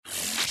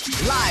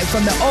Live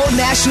from the Old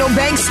National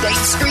Bank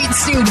State Street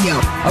Studio,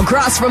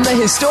 across from the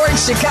historic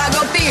Chicago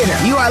Theater,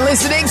 you are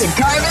listening to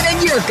Carmen and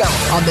Jurko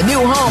on the new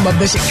home of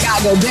the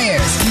Chicago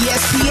Bears,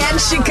 ESPN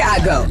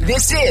Chicago.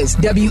 This is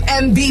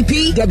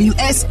WMVP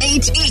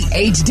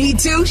WSHE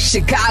HD2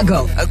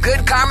 Chicago, a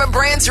good Karma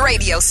Brands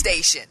radio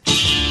station.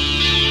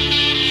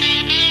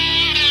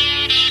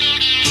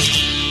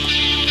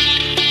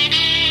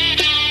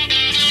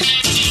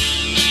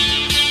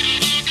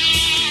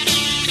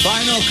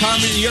 Final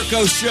Carmen and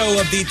Jurko show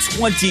of the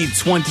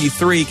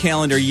 2023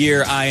 calendar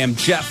year. I am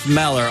Jeff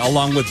Meller,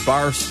 along with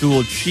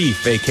Barstool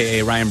Chief,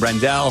 a.k.a. Ryan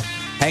Brendel,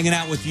 hanging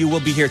out with you. We'll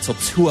be here till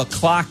 2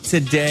 o'clock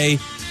today.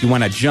 If you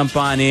want to jump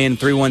on in,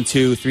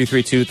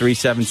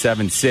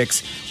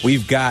 312-332-3776.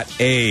 We've got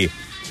a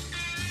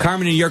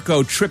Carmen and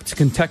Jurko trip to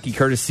Kentucky,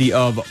 courtesy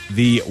of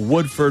the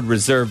Woodford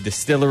Reserve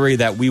Distillery,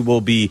 that we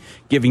will be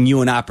giving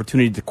you an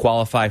opportunity to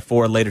qualify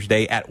for later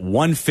today at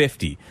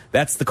 1:50.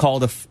 That's the call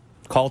to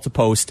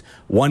post,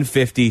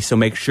 1:50, so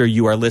make sure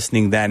you are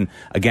listening then.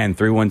 Again,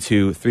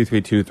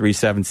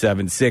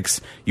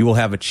 312-332-3776. You will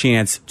have a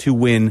chance to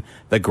win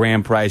the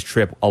grand prize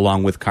trip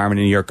along with Carmen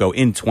and Jurko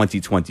in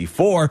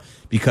 2024,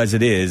 because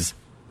it is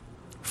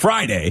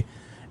Friday.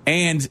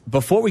 And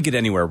before we get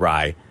anywhere,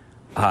 Rye,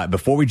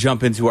 before we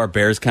jump into our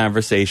Bears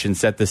conversation,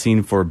 set the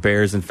scene for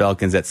Bears and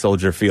Falcons at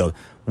Soldier Field,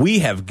 we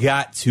have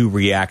got to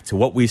react to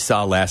what we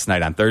saw last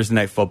night on Thursday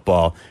Night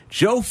Football.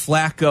 Joe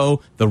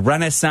Flacco, the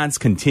renaissance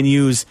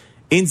continues.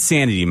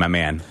 Insanity, my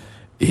man.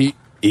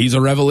 He's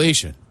a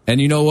revelation. And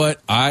you know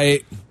what?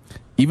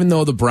 Even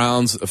though the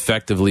Browns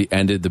effectively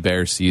ended the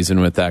Bears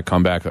season with that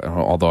comeback,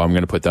 although I'm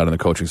going to put that on the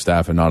coaching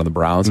staff and not on the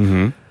Browns,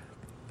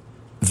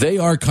 they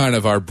are kind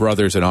of our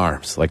brothers in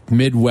arms, like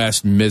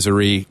Midwest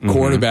misery,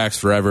 quarterbacks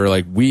forever.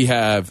 Like we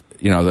have,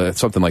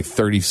 something like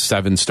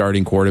 37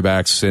 starting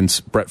quarterbacks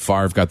since Brett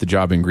Favre got the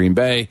job in Green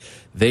Bay.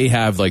 They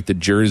have like the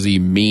Jersey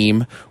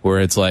meme where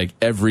it's like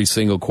every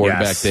single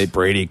quarterback,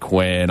 Brady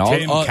Quinn,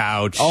 Tim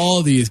Couch,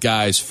 all these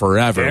guys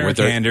forever. Eric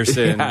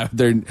Anderson.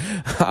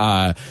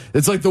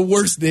 It's like the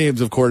worst names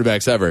of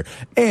quarterbacks ever.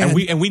 And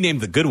we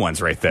named the good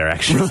ones right there,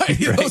 actually.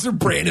 Right? Those are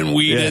Brandon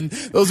Whedon.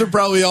 Yeah. Those are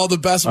probably all the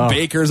best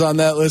bakers on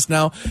that list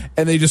now.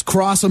 And they just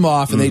cross them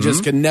off, and they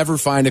just can never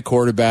find a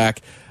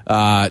quarterback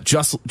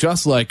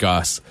just like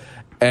us.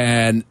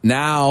 And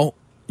now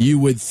you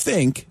would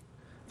think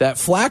that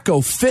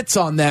Flacco fits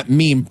on that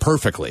meme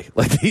perfectly.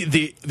 Like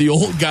the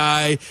old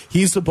guy,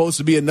 he's supposed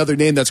to be another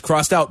name that's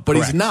crossed out, but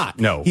He's not.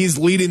 No. He's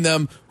leading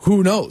them,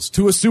 who knows,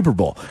 to a Super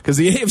Bowl. Because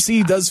the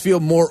AFC does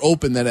feel more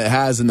open than it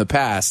has in the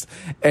past.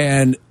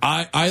 And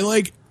I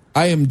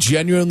am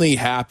genuinely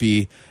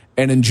happy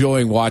and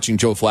enjoying watching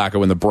Joe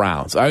Flacco in the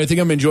Browns. I think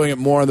I'm enjoying it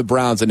more on the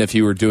Browns than if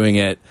he were doing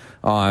it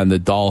on the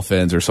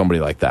Dolphins or somebody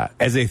like that.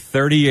 As a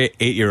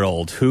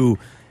 38-year-old who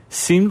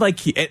he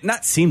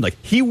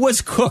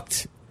was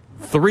cooked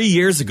 3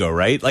 years ago,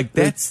 right? Like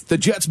the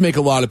Jets make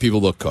a lot of people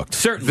look cooked.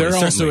 Certainly. They're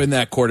also in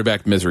that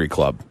quarterback misery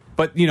club.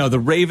 But, the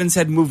Ravens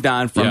had moved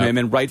on from him,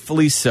 and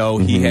rightfully so.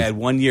 He had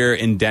 1 year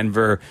in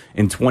Denver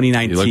in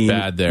 2019. He looked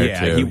bad there,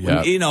 too.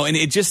 And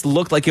it just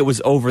looked like it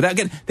was over.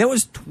 That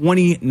was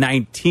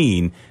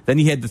 2019. Then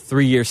he had the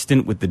 3-year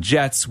stint with the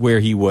Jets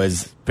where he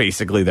was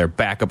basically their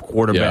backup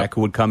quarterback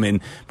who would come in.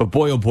 But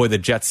boy, oh boy, the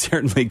Jets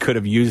certainly could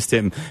have used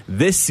him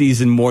this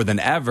season more than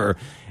ever.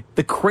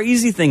 The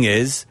crazy thing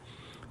is,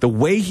 the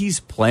way he's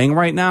playing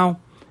right now,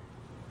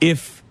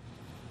 if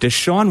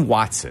Deshaun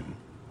Watson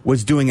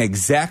was doing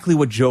exactly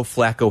what Joe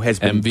Flacco has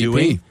been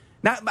doing.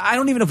 I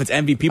don't even know if it's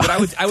MVP, but I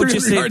would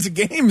just say yards a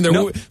game. They're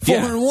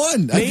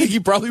 4-1. I think he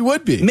probably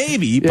would be.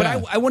 Maybe, but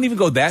I won't even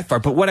go that far.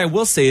 But what I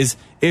will say is,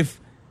 if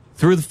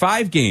through the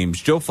 5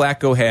 games, Joe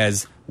Flacco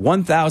has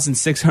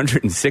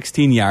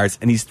 1,616 yards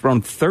and he's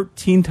thrown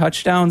 13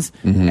 touchdowns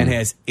and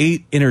has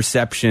 8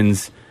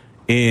 interceptions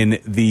in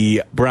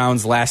the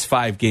Browns' last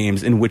 5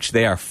 games, in which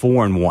they are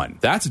 4-1.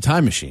 That's a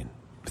time machine.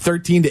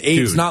 13-8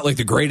 is not like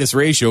the greatest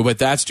ratio, but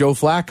that's Joe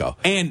Flacco.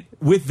 And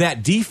with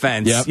that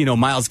defense,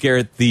 Myles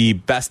Garrett, the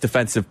best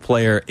defensive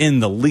player in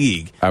the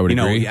league. I would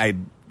agree.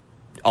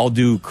 I'll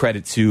do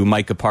credit to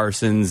Micah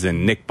Parsons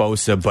and Nick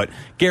Bosa, but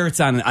Garrett's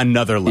on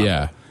another level.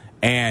 Yeah.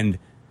 And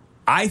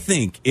I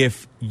think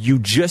if you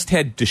just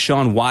had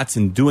Deshaun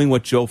Watson doing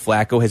what Joe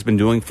Flacco has been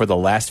doing for the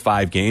last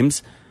 5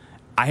 games,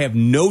 I have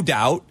no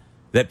doubt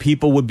that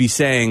people would be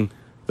saying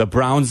the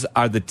Browns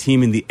are the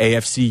team in the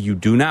AFC you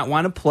do not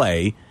want to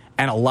play.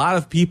 And a lot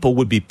of people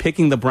would be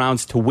picking the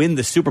Browns to win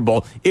the Super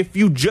Bowl if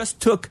you just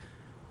took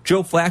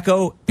Joe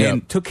Flacco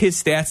and took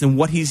his stats and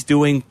what he's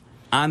doing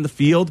on the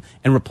field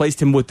and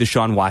replaced him with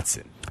Deshaun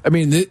Watson. I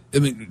mean,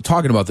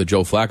 talking about the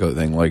Joe Flacco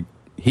thing, like,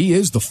 he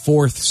is the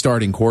 4th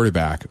starting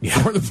quarterback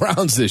for the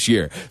Browns this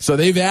year. So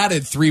they've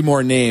added 3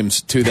 more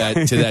names to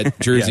that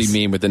Jersey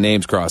meme with the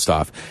names crossed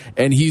off.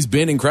 And he's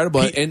been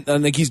incredible. And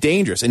like, he's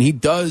dangerous. And he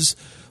does...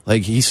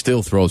 Like, he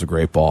still throws a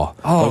great ball.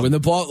 Oh. Like, when the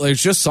ball,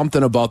 there's just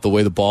something about the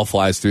way the ball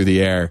flies through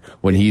the air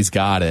when he's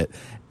got it.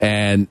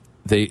 And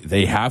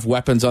they have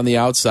weapons on the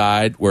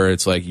outside where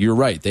it's like, you're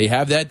right. They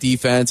have that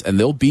defense and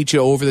they'll beat you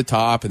over the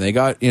top, and they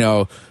got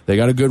a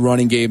good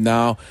running game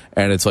now,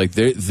 and it's like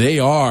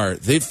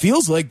it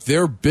feels like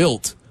they're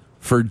built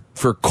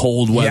for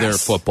cold weather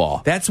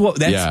football. That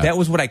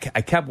was what I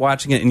kept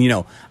watching it,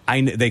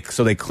 and they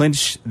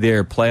clinched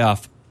their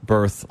playoff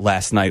berth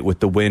last night with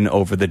the win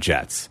over the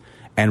Jets.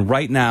 And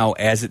right now,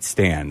 as it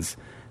stands,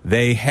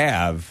 they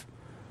have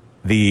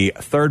the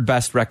third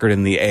best record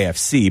in the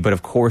AFC, but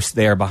of course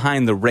they are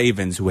behind the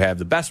Ravens, who have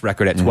the best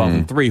record at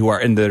 12-3, who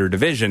are in their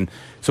division.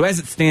 So as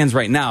it stands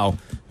right now,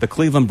 the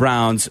Cleveland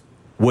Browns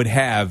would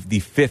have the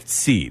 5th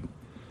seed.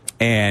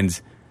 And,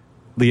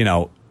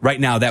 right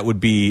now that would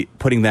be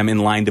putting them in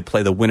line to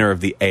play the winner of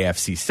the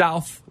AFC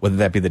South, whether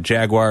that be the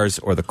Jaguars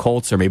or the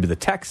Colts or maybe the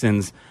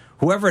Texans.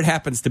 Whoever it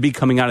happens to be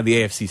coming out of the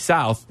AFC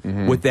South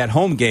with that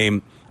home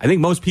game, I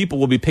think most people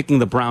will be picking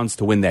the Browns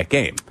to win that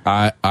game.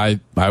 I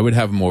would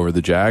have them over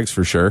the Jags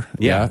for sure.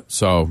 Yeah.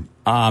 So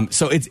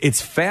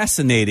it's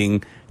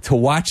fascinating to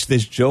watch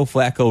this Joe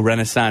Flacco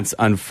renaissance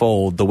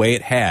unfold the way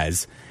it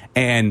has,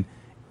 and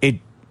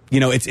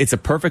it's a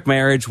perfect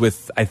marriage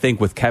with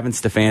Kevin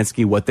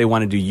Stefanski, what they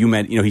want to do. You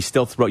mentioned he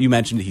still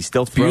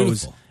throws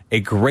beautiful. A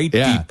great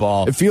deep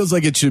ball. It feels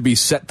like it should be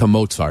set to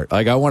Mozart.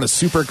 Like, I want a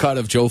super cut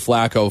of Joe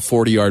Flacco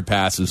 40-yard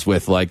passes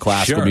with like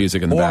classical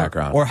music in the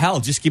background. Or hell,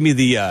 just give me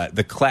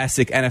the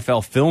classic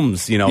NFL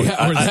films.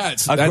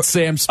 That's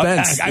Sam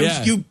Spence.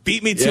 You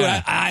beat me to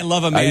it. I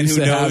love a man who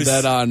knows. I used to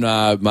have that on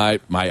my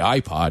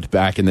iPod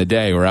back in the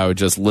day, where I would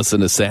just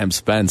listen to Sam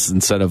Spence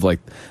instead of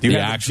like the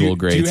actual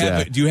greats.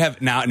 Do you have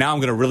now? I'm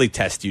going to really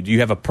test you. Do you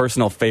have a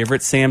personal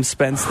favorite Sam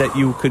Spence that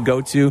you could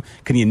go to?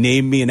 Can you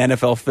name me an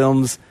NFL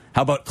films?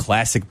 How about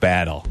Classic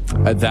Battle?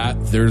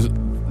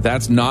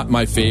 That's not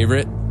my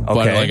favorite, but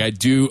like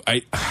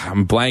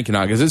I'm blanking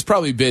on, because it's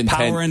probably been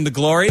Power and the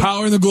Glory.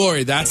 Power and the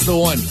Glory. That's the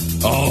one.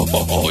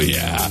 Oh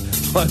yeah,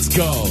 let's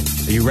go.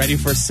 Are you ready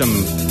for some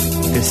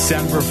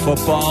December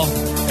football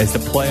as the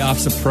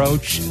playoffs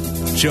approach?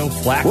 Joe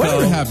Flacco.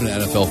 Whatever happened to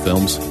NFL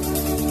films?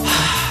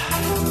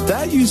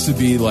 That used to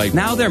be like...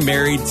 Now they're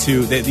married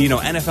to the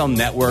NFL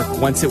Network.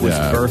 Once it was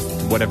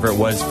birthed, whatever it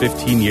was,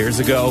 15 years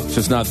ago. It's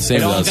just not the same.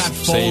 It all got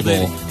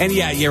folded. And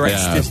you're right.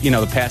 Yeah.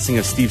 The passing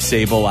of Steve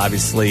Sable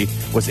obviously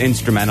was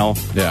instrumental.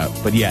 Yeah.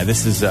 But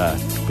this is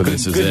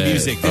good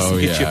music. This will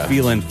get you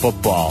feeling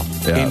football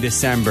in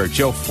December.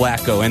 Joe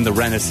Flacco and the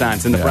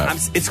Renaissance and the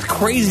Browns. It's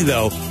crazy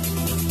though.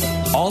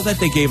 All that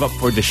they gave up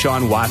for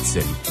Deshaun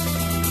Watson,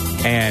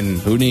 and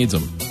who needs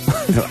them?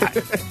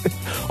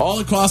 All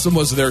it cost them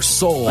was their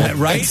soul,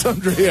 right?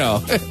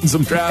 And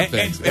some draft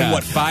picks, and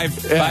what five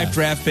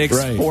draft picks,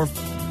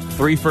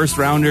 3 first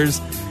rounders,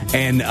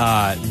 and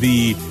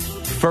the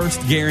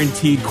first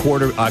guaranteed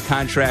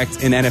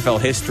contract in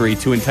NFL history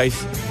to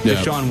entice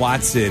Deshaun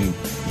Watson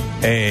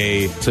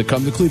to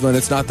come to Cleveland.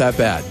 It's not that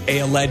bad. A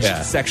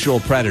alleged sexual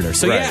predator.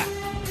 So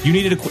you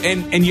needed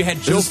and you had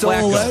Joe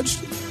Flacco.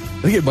 Alleged?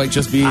 I think it might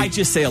just be... I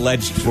just say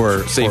alleged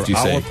for safety's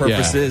our sake.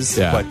 purposes.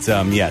 But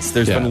yes,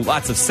 there's been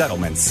lots of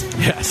settlements,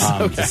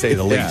 to say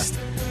the least.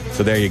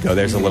 So there you go.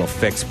 There's a little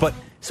fix. But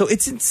so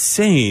it's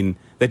insane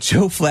that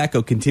Joe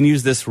Flacco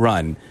continues this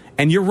run.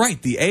 And you're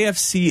right. The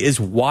AFC is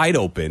wide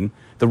open.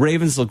 The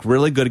Ravens look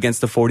really good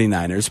against the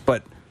 49ers.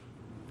 But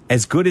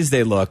as good as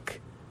they look,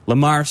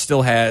 Lamar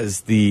still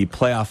has the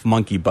playoff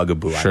monkey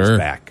bugaboo on his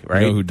back.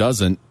 Right? You know who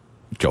doesn't?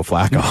 Joe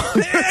Flacco.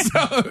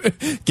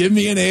 So, give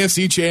me an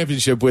AFC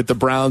championship with the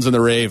Browns and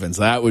the Ravens.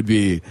 That would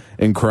be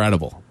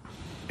incredible.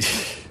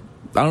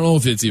 I don't know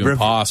if it's even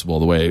possible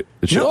the way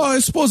it should. I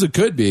suppose it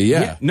could be,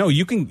 No,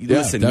 you can,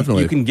 listen,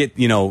 definitely. You can get,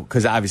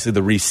 because obviously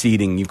the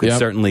reseeding, you could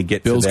certainly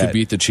get Bills to that. Could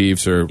beat the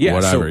Chiefs or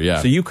whatever,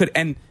 So you could,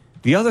 and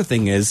the other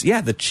thing is,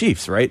 the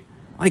Chiefs, right?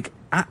 Like,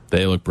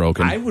 they look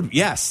broken.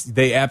 Yes,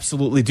 they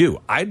absolutely do.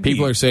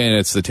 People are saying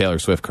it's the Taylor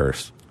Swift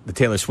curse. The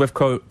Taylor Swift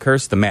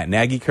curse, the Matt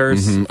Nagy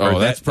curse. Mm-hmm. Oh,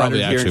 that's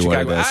probably actually what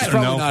it is. It's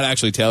probably not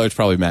actually Taylor. It's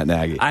probably Matt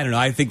Nagy. I don't know.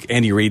 I think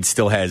Andy Reid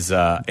still has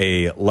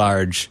a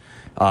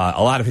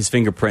lot of his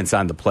fingerprints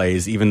on the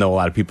plays, even though a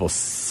lot of people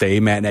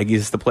say Matt Nagy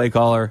is the play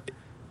caller.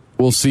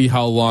 We'll see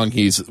how long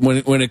he's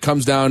when it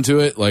comes down to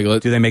it. Like,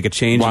 do they make a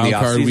change in the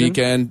wild card offseason?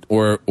 Weekend,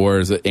 or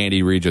is it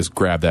Andy Reid just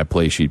grab that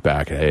play sheet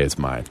back and hey, it's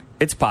mine?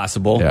 It's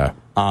possible. Yeah.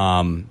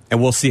 And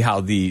we'll see how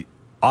the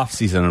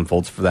offseason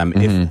unfolds for them.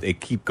 If they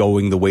keep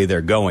going the way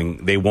they're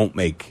going, they won't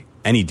make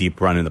any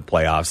deep run in the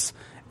playoffs.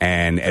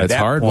 And at that's that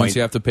hard point, once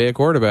you have to pay a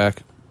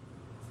quarterback.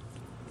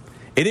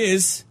 It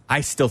is.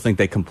 I still think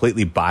they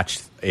completely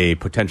botched a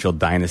potential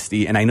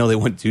dynasty, and I know they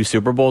went 2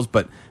 Super Bowls,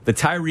 but the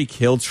Tyreek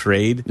Hill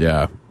trade,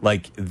 I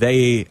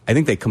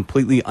think they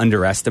completely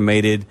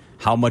underestimated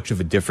how much of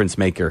a difference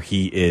maker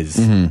he is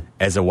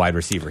as a wide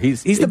receiver.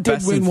 He's the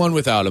best. Did win one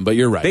without him, but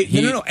you're right.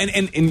 No,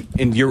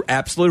 and you're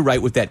absolutely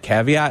right with that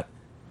caveat.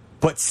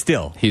 But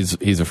still,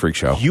 he's a freak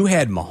show. You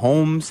had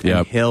Mahomes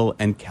and Hill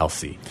and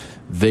Kelsey.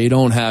 They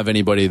don't have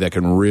anybody that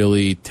can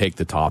really take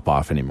the top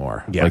off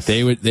anymore. Yes.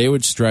 Like they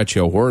would stretch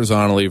you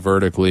horizontally,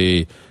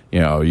 vertically.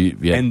 You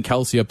had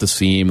Kelsey up the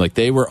seam. Like,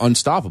 they were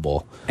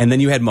unstoppable. And then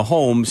you had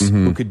Mahomes,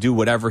 who could do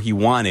whatever he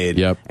wanted.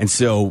 Yep. And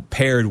so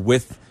paired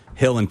with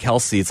Hill and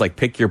Kelsey, it's like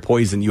pick your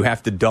poison. You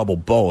have to double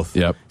both.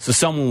 Yep. So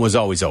someone was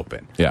always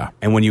open. Yeah.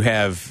 And when you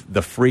have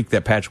the freak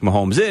that Patrick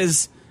Mahomes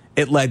is,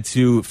 it led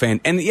to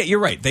And yeah, you're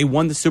right. They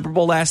won the Super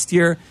Bowl last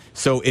year.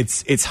 So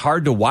it's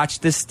hard to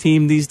watch this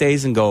team these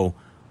days and go,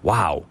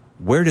 wow,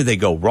 where did they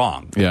go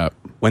wrong? Yeah.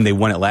 When they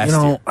won it last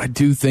year. I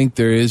do think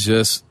there is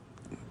just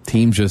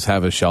teams just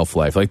have a shelf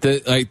life. Like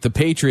the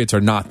Patriots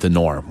are not the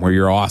norm where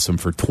you're awesome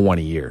for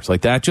 20 years.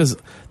 Like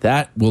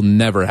that will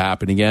never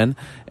happen again.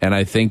 And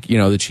I think,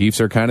 the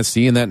Chiefs are kind of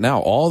seeing that now.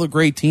 All the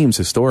great teams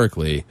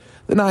historically,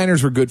 the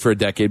Niners were good for a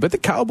decade, but the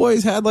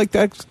Cowboys had like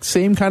that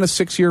same kind of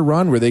 6-year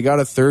run where they got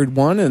a third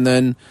one and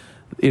then,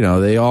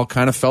 they all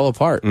kind of fell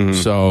apart.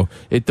 So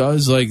it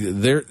does, like,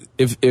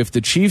 if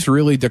the Chiefs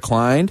really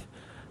declined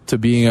to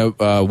being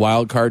a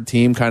wild card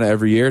team kind of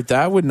every year,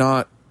 that would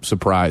not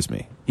surprise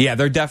me. Yeah,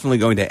 they're definitely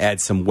going to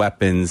add some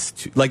weapons.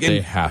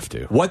 They have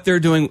to. What they're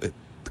doing, the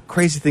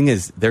crazy thing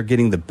is they're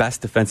getting the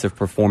best defensive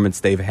performance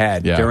they've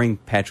had during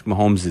Patrick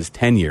Mahomes'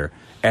 tenure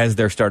as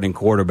their starting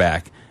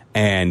quarterback.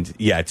 And,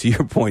 yeah, to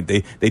your point,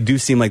 they do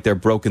seem like they're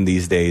broken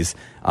these days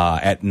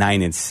at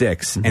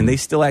 9-6. And they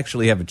still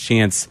actually have a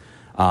chance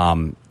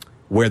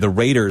where the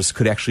Raiders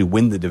could actually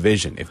win the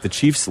division. If the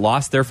Chiefs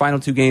lost their final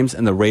 2 games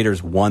and the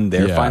Raiders won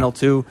their final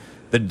 2,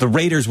 the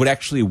Raiders would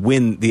actually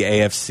win the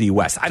AFC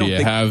West. I don't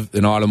think have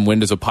an autumn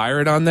wind as a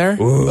pirate on there.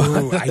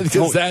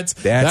 Because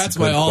that's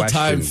my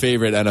all-time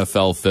favorite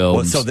NFL film.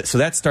 Well, so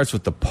that starts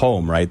with the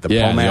poem, right? The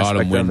poem the aspect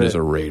autumn wind of it. is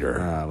a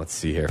raider. Let's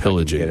see here.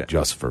 Pillaging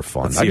just for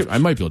fun. I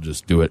might be able to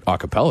just do it a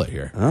cappella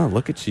here. Oh,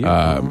 look at you.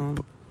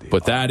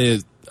 But that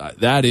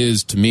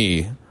is to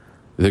me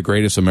the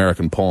greatest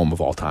American poem of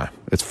all time.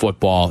 It's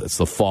football. It's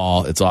the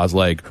fall. It's Oz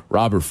Lake.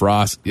 Robert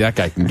Frost, that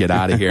guy can get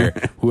out of here.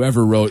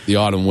 Whoever wrote The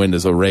Autumn Wind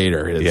is a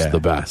Raider is the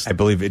best. I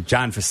believe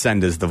John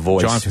Facenda is the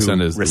voice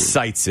who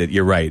recites it.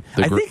 You're right.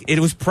 I think it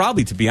was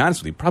probably, to be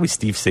honest with you, probably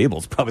Steve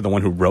Sable's probably the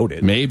one who wrote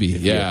it. Maybe,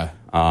 yeah.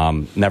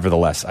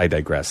 Nevertheless, I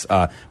digress.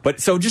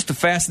 But so just a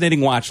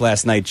fascinating watch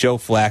last night. Joe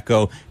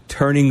Flacco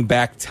turning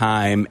back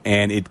time,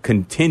 and it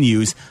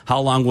continues.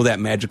 How long will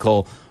that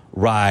magical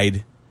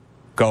ride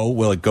go?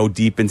 Will it go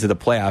deep into the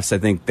playoffs? I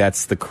think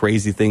that's the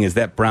crazy thing is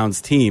that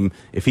Browns team,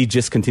 if he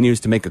just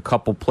continues to make a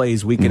couple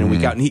plays week in and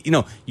week out, and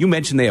you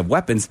mentioned they have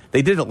weapons.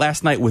 They did it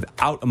last night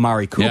without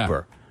Amari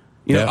Cooper.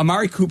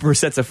 Amari Cooper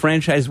sets a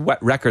franchise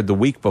record the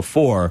week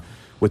before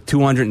with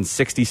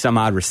 260 some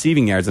odd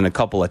receiving yards and a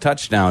couple of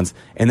touchdowns,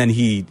 and then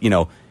he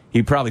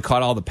probably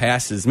caught all the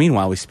passes.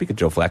 Meanwhile, we speak of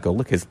Joe Flacco.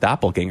 Look, his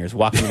doppelganger's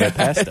walking right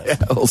past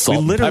us. A little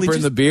salt and pepper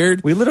in the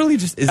beard. We literally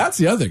just... That's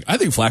the other thing. I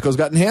think Flacco's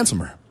gotten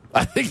handsomer.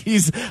 I think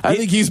he's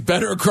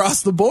better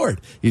across the board.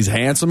 He's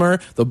handsomer.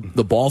 The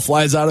ball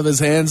flies out of his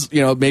hands,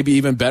 maybe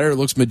even better. It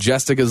looks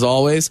majestic as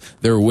always.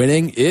 They're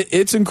winning.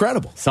 It's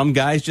incredible. Some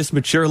guys just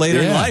mature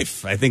later in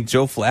life. I think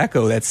Joe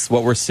Flacco, that's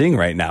what we're seeing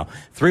right now.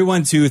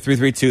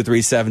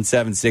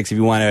 312-332-3776 if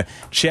you want to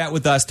chat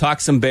with us, talk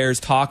some Bears,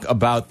 talk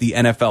about the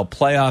NFL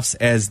playoffs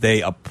as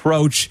they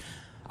approach.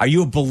 Are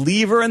you a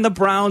believer in the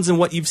Browns and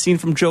what you've seen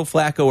from Joe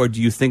Flacco, or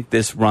do you think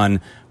this run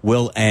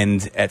will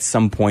end at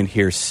some point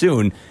here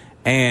soon?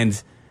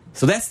 And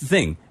so that's the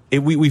thing.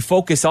 We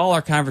focus all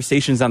our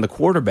conversations on the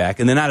quarterback,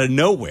 and then out of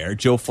nowhere,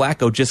 Joe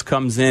Flacco just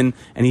comes in,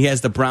 and he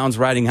has the Browns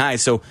riding high.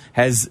 So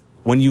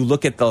when you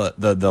look at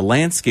the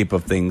landscape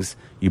of things,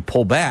 you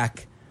pull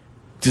back.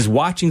 Does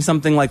watching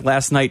something like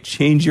last night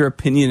change your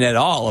opinion at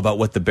all about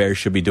what the Bears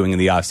should be doing in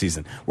the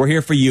offseason? We're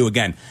here for you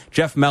again.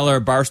 Jeff Meller,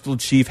 Barstool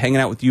Chief,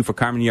 hanging out with you for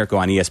Carmen and Jurko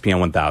on ESPN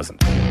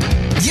 1000.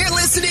 You're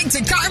listening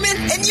to Carmen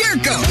and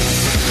Jurko.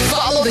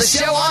 Follow the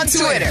show on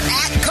Twitter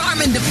at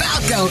Carmen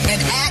DeFalco and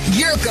at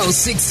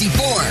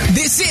Jurko64.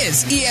 This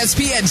is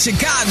ESPN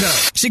Chicago,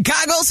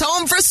 Chicago's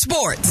home for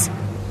sports.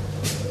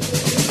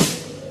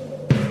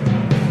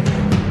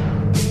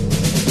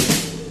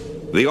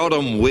 The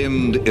autumn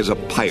wind is a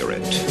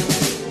pirate,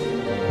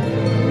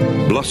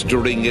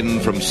 blustering in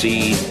from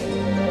sea.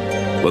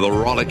 With a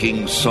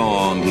rollicking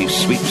song, he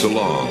sweeps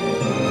along,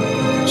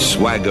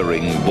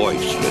 swaggering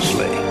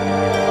boisterously.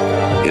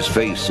 His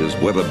face is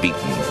weather-beaten.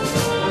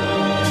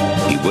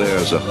 He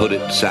wears a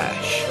hooded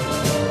sash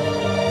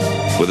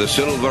with a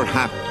silver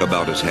hat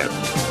about his head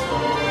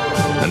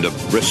and a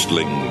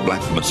bristling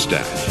black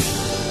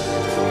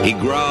mustache. He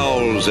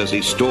growls as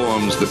he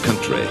storms the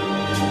country,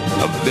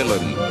 a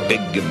villain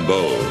big and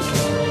bold.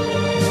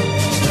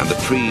 And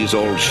the trees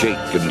all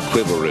shake and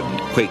quiver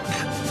and quake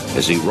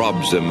as he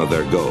robs them of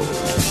their gold.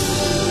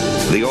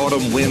 The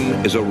autumn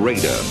wind is a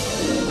raider,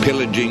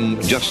 pillaging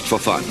just for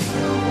fun.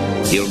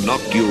 He'll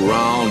knock you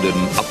round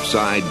and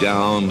upside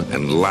down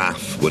and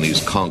laugh when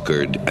he's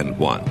conquered and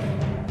won.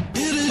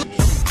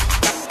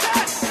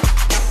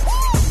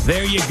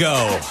 There you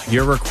go.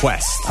 Your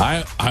request.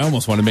 I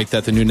almost want to make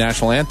that the new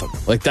national anthem.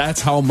 Like,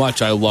 that's how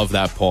much I love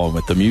that poem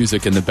with the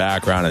music in the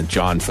background and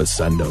John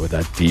Facendo with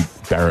that deep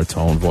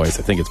baritone voice.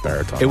 I think it's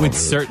baritone. It would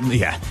certainly,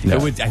 yeah. It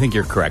would. I think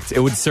you're correct. It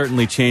would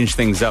certainly change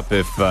things up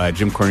if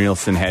Jim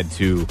Cornelison had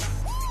to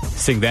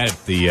sing that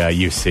at the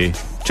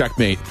UC.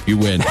 Checkmate. You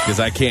win. Because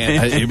I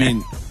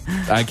can't.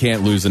 I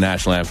can't lose the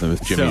national anthem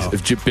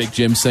if Big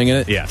Jim's singing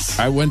it. Yes.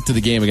 I went to the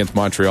game against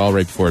Montreal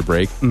right before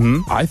break.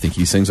 Mm-hmm. I think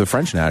he sings the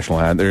French national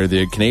anthem, or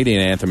the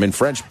Canadian anthem in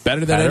French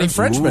better than any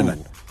Frenchman.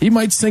 Ooh. He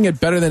might sing it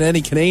better than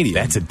any Canadian.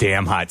 That's a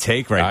damn hot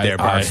take right there,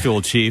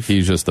 Barstool Chief.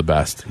 He's just the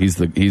best. He's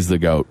the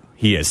GOAT.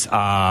 He is.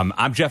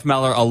 I'm Jeff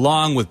Meller,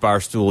 along with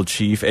Barstool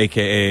Chief,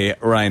 a.k.a.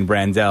 Ryan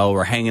Brandell.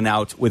 We're hanging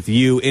out with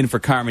you in for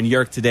Carmen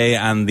Jurko today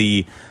on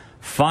the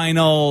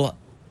final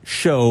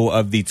show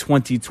of the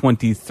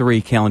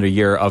 2023 calendar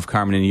year of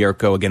Carmen and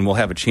Jurko. Again, we'll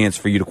have a chance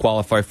for you to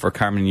qualify for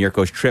Carmen and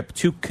Jurko's trip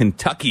to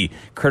Kentucky,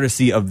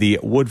 courtesy of the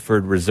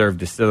Woodford Reserve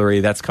Distillery.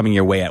 That's coming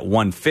your way at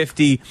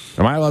 $150.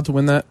 Am I allowed to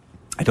win that?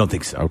 I don't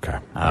think so. Okay.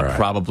 Right.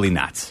 Probably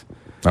not.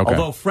 Okay.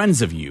 Although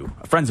friends of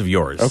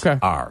yours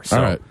are.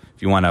 So right.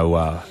 If you want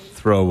to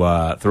throw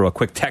a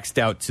quick text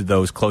out to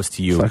those close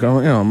to you. It's like,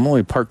 I'm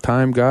only a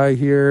part-time guy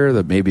here,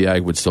 that maybe I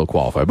would still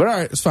qualify. But all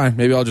right, it's fine.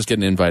 Maybe I'll just get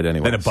an invite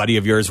anyway. Then a buddy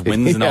of yours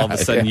wins, and all of a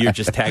sudden you're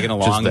just tagging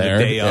along the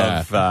day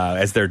of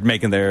as they're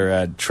making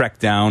their trek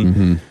down.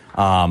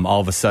 Mm-hmm. All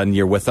of a sudden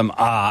you're with them.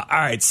 All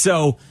right,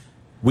 so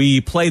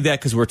we played that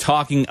because we're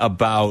talking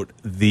about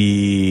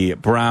the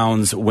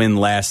Browns win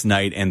last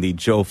night and the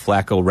Joe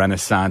Flacco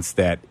renaissance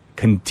that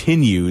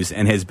continues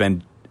and has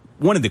been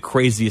one of the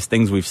craziest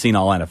things we've seen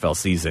all NFL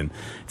season,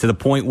 to the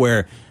point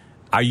where,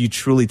 are you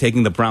truly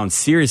taking the Browns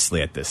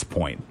seriously at this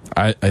point?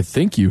 I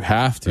think you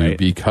have to, right?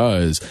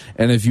 Because,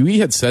 and if we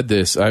had said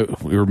this,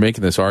 we were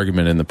making this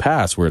argument in the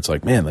past where it's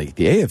like, man, like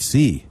the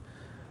AFC,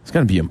 it's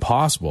going to be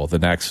impossible the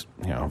next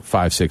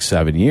 5, 6,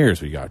 7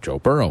 years. We got Joe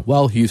Burrow.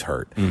 Well, he's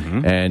hurt.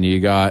 Mm-hmm. And you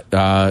got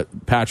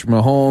Patrick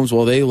Mahomes.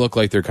 Well, they look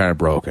like they're kind of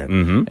broken.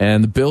 Mm-hmm.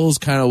 And the Bills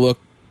kind of look,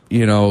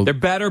 they're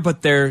better,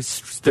 but they're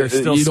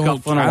still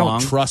scuffling along. I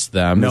don't trust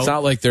them. Nope. It's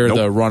not like they're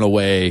the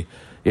runaway,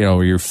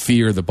 where you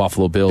fear the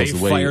Buffalo Bills.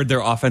 They fired their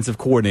offensive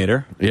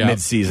coordinator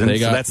mid-season,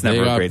 so that's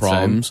never a great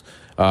problems.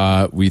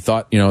 Sign. We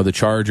thought, the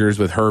Chargers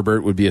with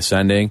Herbert would be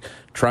ascending.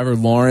 Trevor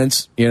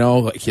Lawrence,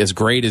 as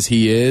great as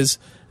he is,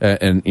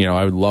 and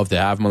I would love to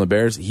have him on the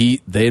Bears.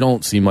 They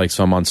don't seem like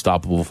some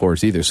unstoppable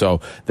force either.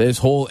 So this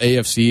whole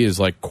AFC is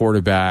like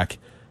quarterback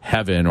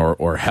heaven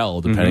or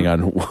hell, depending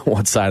on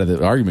what side of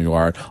the argument you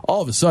are.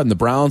 All of a sudden, the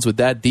Browns with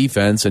that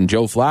defense and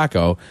Joe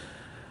Flacco,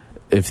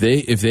 if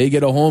they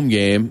get a home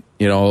game,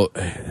 or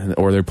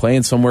they're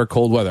playing somewhere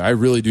cold weather, I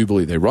really do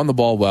believe they run the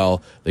ball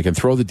well, they can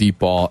throw the deep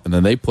ball, and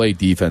then they play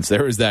defense.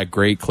 There was that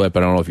great clip,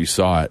 I don't know if you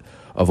saw it,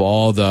 of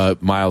all the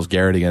Myles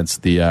Garrett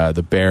against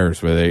the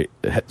Bears, where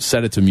they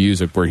set it to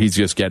music where he's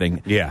just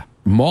getting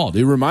mauled.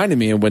 It reminded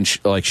me of when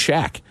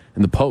Shaq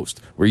in the post,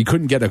 where he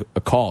couldn't get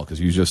a call because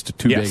he was just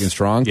too big and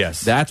strong.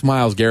 Yes. That's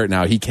Myles Garrett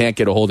now. He can't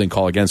get a holding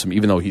call against him,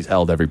 even though he's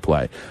held every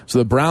play. So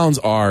the Browns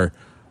are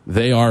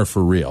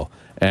for real.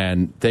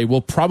 And they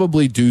will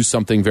probably do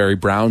something very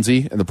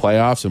Brownsy in the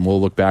playoffs, and we'll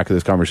look back at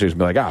this conversation and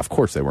be like, of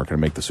course they weren't going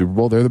to make the Super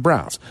Bowl. They're the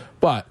Browns.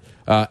 But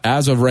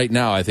as of right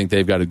now, I think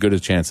they've got as good a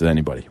chance as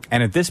anybody.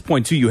 And at this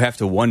point, too, you have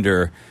to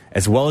wonder,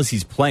 as well as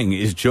he's playing,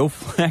 is Joe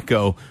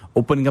Flacco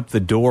opening up the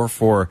door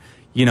for,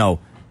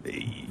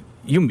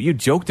 you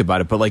joked about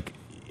it, but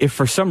if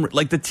for some,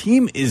 the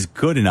team is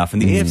good enough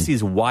and the AFC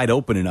is wide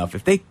open enough,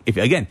 if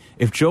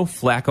Joe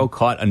Flacco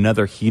caught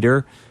another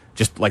heater,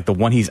 just like the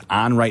one he's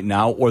on right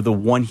now, or the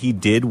one he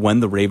did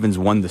when the Ravens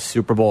won the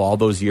Super Bowl all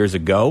those years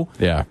ago,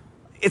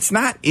 it's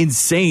not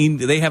insane.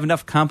 They have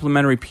enough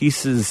complementary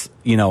pieces,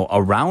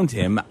 around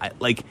him.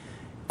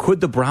 Could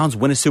the Browns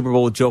win a Super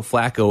Bowl with Joe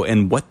Flacco,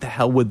 and what the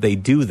hell would they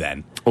do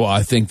then? Well,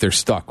 I think they're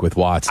stuck with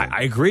Watson.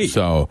 I agree.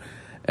 So,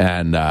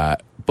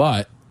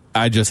 but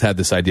I just had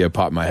this idea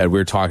pop in my head. We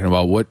were talking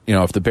about what,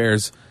 if the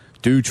Bears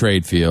do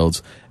trade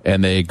Fields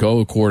and they go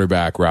a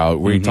quarterback route,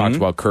 where you talked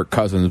about Kirk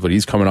Cousins, but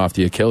he's coming off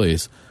the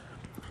Achilles.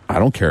 I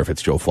don't care if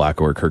it's Joe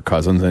Flacco or Kirk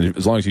Cousins, and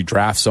as long as you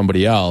draft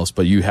somebody else,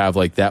 but you have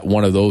that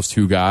one of those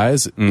two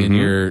guys in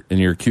your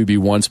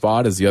QB1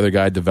 spot as the other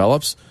guy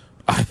develops.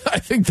 I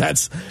think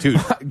that's, dude.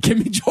 Give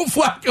me Joe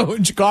Flacco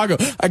in Chicago.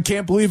 I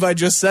can't believe I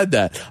just said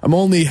that. I'm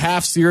only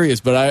half serious,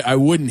 but I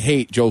wouldn't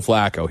hate Joe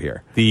Flacco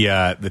here.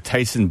 The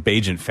Tyson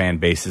Bagent fan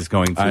base is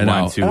going to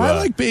want to. I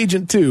like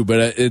Bagent too,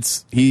 but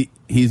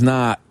he's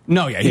not.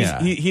 No,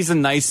 he's a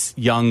nice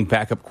young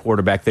backup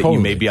quarterback that you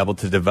may be able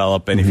to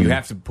develop, and if you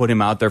have to put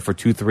him out there for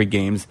 2-3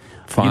 games,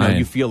 fine.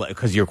 You feel like,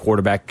 because your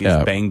quarterback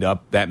is banged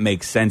up, that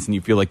makes sense, and you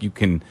feel like he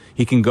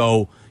can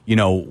go,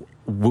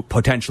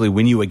 potentially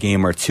win you a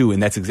game or two,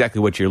 and that's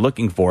exactly what you're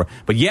looking for.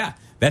 But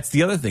that's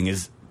the other thing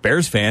is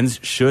Bears fans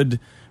should.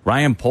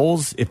 Ryan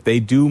Poles, if they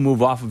do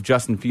move off of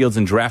Justin Fields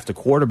and draft a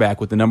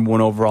quarterback with the number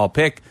 1 overall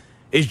pick,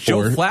 is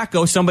Joe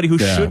Flacco somebody who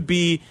should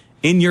be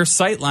in your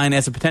sightline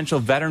as a potential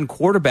veteran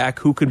quarterback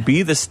who could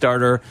be the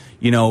starter?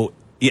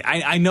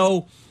 I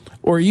know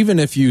Or even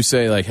if you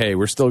say, like, hey,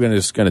 we're still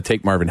just going to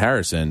take Marvin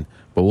Harrison,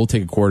 but we'll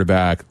take a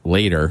quarterback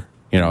later.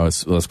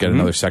 Let's get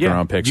another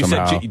second-round pick you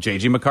somehow. Said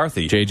J.J.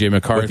 McCarthy. J.J.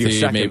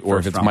 McCarthy, maybe, or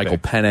if it's Michael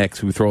Penix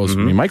who throws. I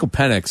mean, Michael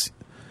Penix,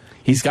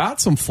 he's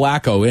got some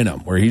Flacco in him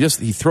where he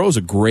throws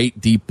a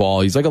great deep ball.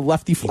 He's like a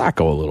lefty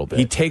Flacco a little bit.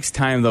 He takes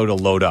time, though, to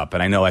load up,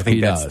 and I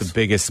think that's the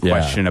biggest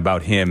question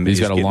about him. He's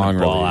got a long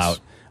ball release.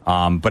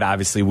 Out. But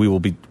obviously, we will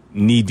be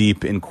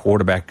knee-deep in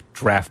quarterback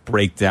draft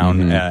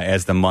breakdown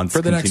as the months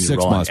for the continue next 6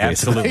 rolling. months.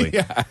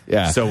 Absolutely.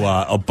 yeah.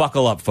 So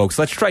buckle up, folks.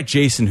 Let's try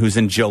Jason, who's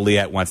in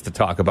Joliet, wants to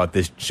talk about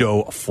this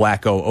Joe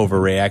Flacco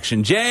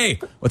overreaction. Jay,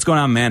 what's going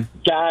on, man?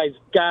 Guys,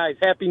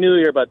 Happy New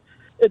Year. But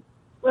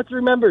let's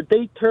remember,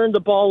 they turned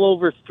the ball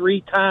over 3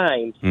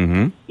 times,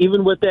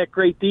 even with that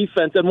great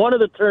defense. And one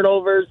of the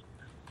turnovers,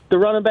 the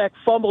running back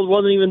fumbled,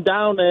 wasn't even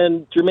down,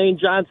 and Jermaine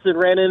Johnson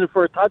ran in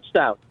for a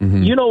touchdown.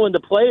 In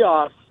the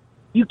playoffs,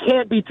 you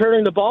can't be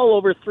turning the ball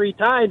over 3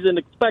 times and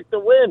expect to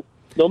win,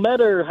 no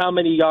matter how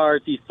many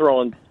yards he's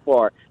throwing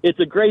for. It's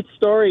a great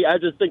story. I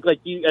just think, I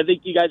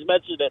think you guys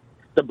mentioned it,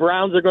 the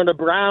Browns are going to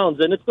Browns,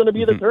 and it's going to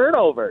be the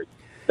turnovers.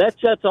 That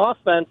Jets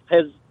offense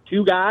has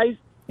 2 guys,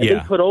 and they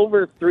put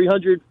over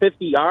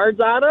 350 yards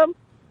on them.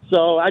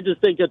 So I just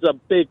think it's a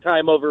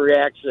big-time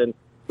overreaction,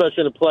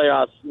 especially in the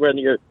playoffs when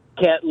you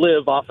can't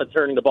live off of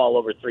turning the ball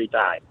over 3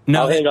 times.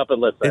 I'll hang up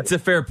and listen. It's a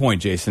fair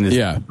point, Jason.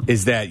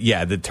 Is that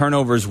the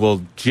turnovers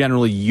will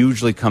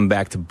usually come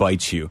back to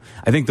bite you.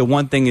 I think the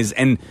one thing is,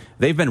 and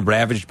they've been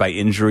ravaged by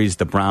injuries,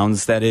 the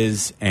Browns, that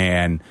is,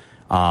 and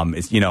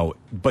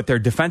but their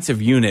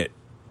defensive unit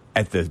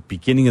at the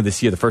beginning of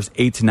this year, the first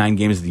 8 to 9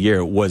 games of the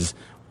year, was,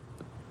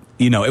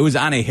 it was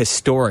on a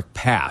historic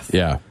path.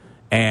 Yeah.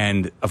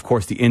 And of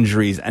course, the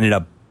injuries ended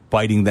up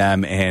biting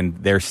them, and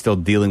they're still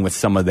dealing with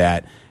some of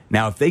that.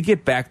 Now, if they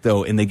get back,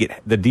 though, and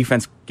the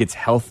defense gets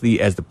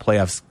healthy as the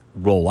playoffs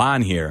roll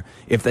on here,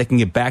 if they can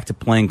get back to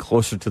playing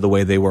closer to the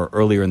way they were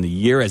earlier in the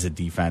year as a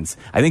defense,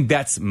 I think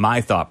that's my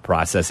thought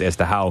process as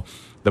to how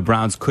the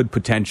Browns could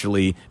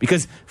potentially,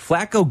 because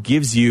Flacco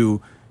gives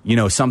you,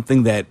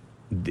 something that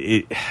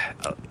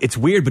it's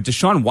weird, but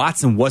Deshaun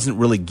Watson wasn't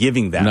really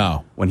giving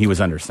that when he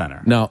was under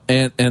center. No,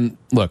 and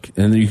look,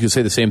 and you can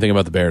say the same thing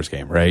about the Bears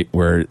game, right?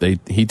 Where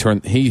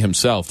he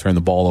himself turned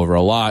the ball over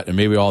a lot, and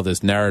maybe all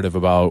this narrative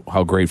about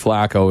how great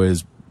Flacco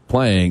is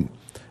playing,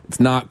 it's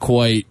not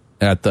quite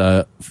at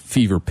the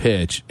fever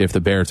pitch if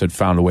the Bears had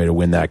found a way to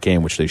win that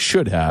game, which they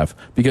should have,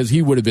 because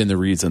he would have been the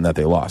reason that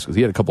they lost, because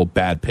he had a couple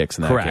bad picks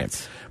in that game.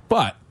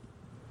 But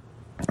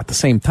at the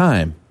same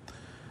time,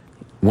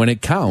 when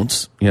it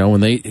counts,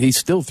 when he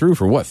still threw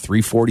for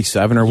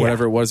 347 or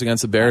whatever it was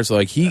against the Bears.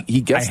 Like he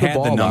gets the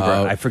ball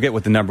out. I forget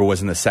what the number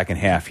was in the second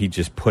half. He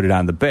just put it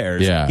on the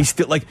Bears. Yeah. He's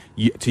still,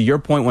 to your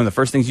point, one of the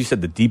first things you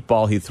said, the deep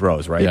ball he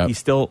throws, right? Yep. He's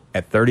still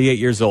at 38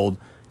 years old,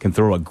 can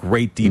throw a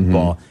great deep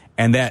ball.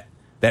 And that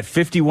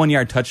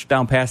 51-yard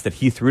touchdown pass that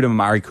he threw to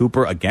Amari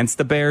Cooper against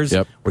the Bears,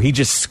 where he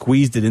just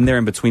squeezed it in there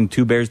in between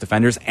 2 Bears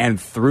defenders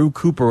and threw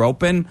Cooper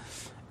open.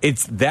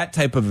 It's that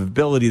type of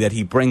ability that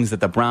he brings that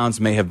the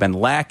Browns may have been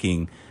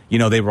lacking.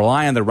 They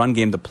rely on the run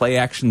game, the play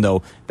action,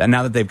 though, that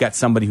now that they've got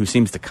somebody who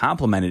seems to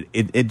complement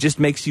it just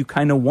makes you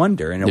kind of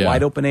wonder. In a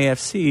wide-open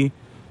AFC.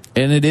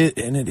 And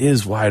it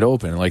is wide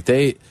open. Like,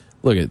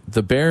 look at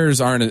the Bears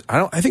aren't.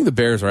 I think the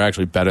Bears are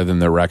actually better than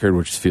their record,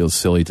 which feels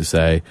silly to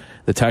say.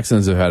 The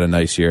Texans have had a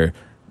nice year,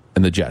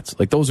 and the Jets.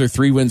 Like, those are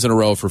 3 wins in a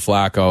row for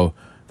Flacco.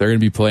 They're going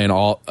to be playing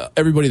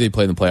everybody they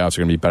play in the playoffs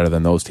are going to be better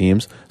than those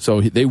teams. So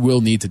they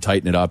will need to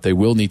tighten it up. They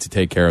will need to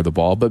take care of the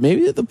ball. But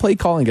maybe the play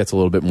calling gets a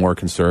little bit more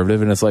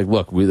conservative, and it's like,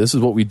 look, this is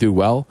what we do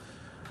well.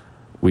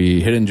 We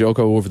hit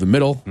Jurko over the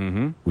middle.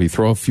 We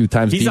throw a few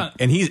times deep.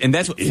 And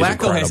that's what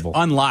Flacco has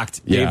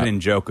unlocked.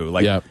 David Njoku.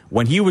 Like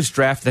when he was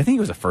drafted, I think he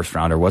was a first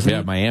rounder, wasn't he?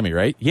 Yeah, Miami,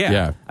 right?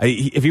 Yeah.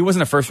 If he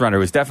wasn't a first rounder,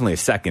 it was definitely a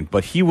second.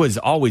 But he was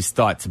always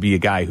thought to be a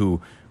guy who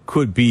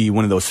could be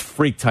one of those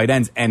freak tight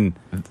ends. And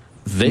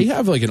they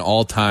have like an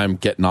all-time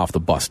getting off the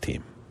bus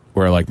team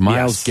where like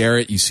Myles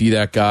Garrett, you see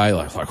that guy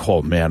like,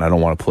 oh man, I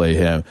don't want to play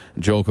him.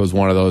 Joko's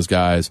one of those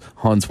guys.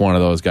 Hunt's one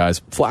of those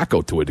guys.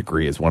 Flacco to a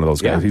degree is one of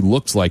those guys. He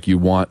looks like you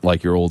want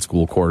like your old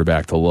school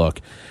quarterback to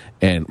look.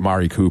 And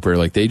Mari Cooper,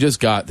 like they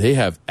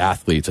have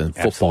athletes and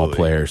football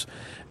players.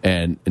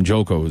 And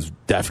Jurko is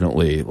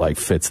definitely like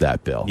fits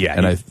that bill. Yeah,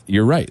 and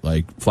you're right.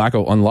 Like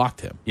Flacco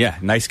unlocked him. Yeah,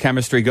 nice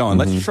chemistry going.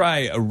 Let's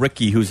try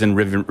Ricky, who's in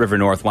River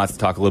North, wants to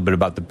talk a little bit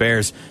about the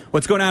Bears.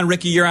 What's going on,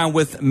 Ricky? You're on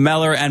with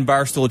Meller and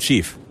Barstool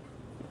Chief.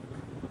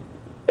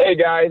 Hey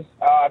guys,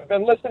 I've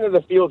been listening to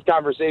the Fields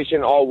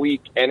conversation all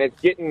week, and it's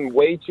getting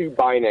way too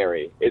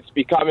binary. It's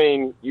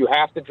becoming you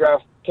have to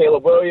draft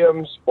Caleb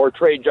Williams or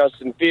trade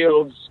Justin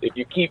Fields. If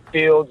you keep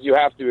Fields, you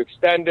have to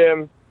extend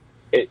him.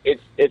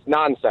 It's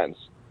nonsense.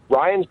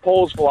 Ryan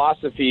Poles'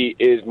 philosophy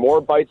is more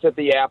bites at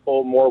the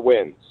apple, more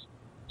wins.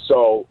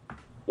 So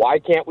why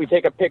can't we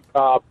take a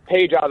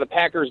page out of the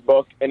Packers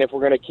book, and if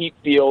we're going to keep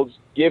Fields,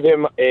 give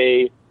him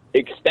a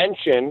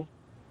extension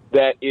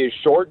that is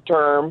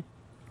short-term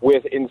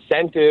with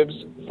incentives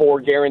for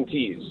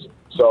guarantees?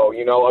 So,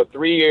 a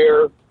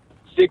 3-year,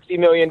 $60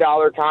 million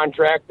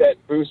contract that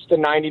boosts to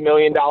 $90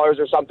 million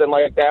or something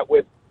like that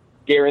with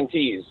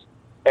guarantees.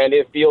 And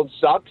if Fields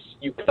sucks,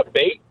 you cut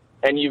bait,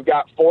 and you've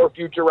got four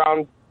future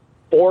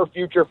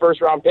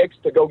first-round picks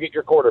to go get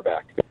your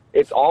quarterback.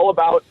 It's all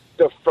about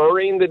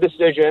deferring the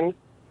decision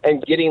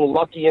and getting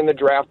lucky in the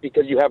draft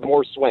because you have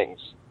more swings.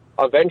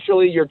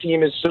 Eventually, your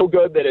team is so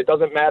good that it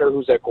doesn't matter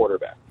who's at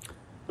quarterback.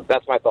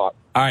 That's my thought.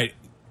 All right.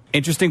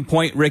 Interesting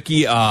point,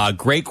 Ricky.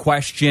 Great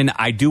question.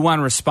 I do want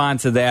to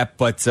respond to that,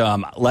 but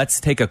let's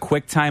take a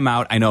quick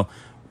timeout. I know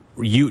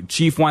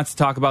Chief wants to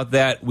talk about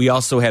that. We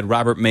also had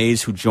Robert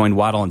Mays, who joined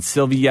Waddle and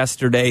Sylvie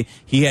yesterday.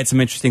 He had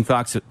some interesting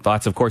thoughts.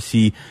 Of course,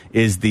 he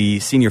is the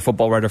senior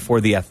football writer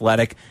for The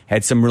Athletic.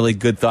 Had some really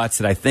good thoughts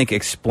that I think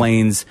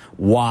explains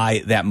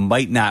why that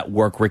might not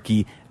work,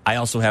 Ricky. I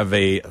also have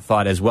a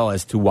thought as well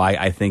as to why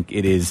I think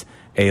it is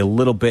a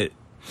little bit,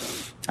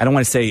 I don't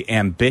want to say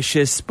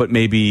ambitious, but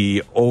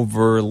maybe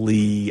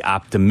overly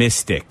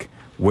optimistic,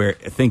 where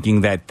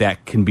thinking that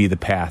that can be the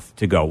path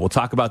to go. We'll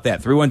talk about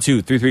that.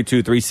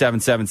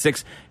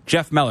 312-332-3776.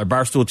 Jeff Meller,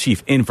 Barstool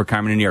Chief, in for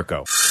Carmen and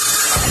Jurko.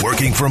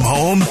 Working from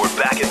home or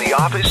back in the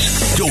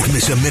office? Don't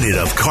miss a minute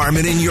of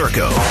Carmen and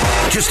Jurko.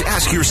 Just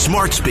ask your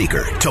smart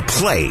speaker to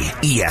play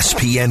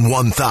ESPN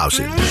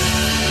 1000.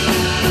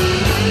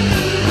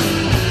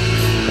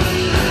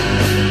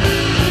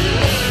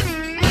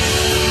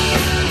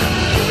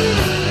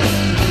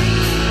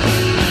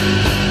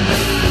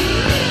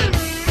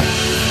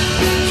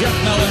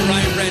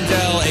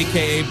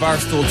 a.k.a.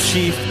 Barstool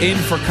Chief, in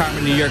for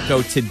Carmen and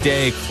Jurko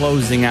today,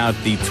 closing out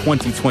the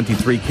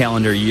 2023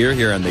 calendar year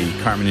here on the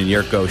Carmen and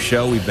Jurko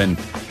Show. We've been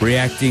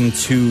reacting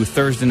to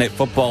Thursday Night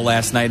Football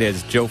last night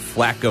as Joe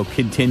Flacco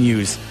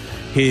continues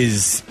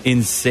his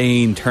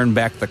insane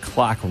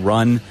turn-back-the-clock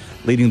run,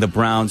 leading the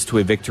Browns to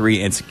a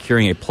victory and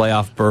securing a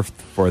playoff berth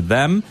for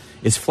them.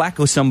 Is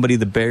Flacco somebody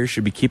the Bears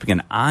should be keeping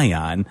an eye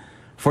on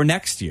for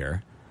next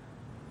year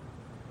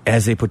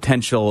as a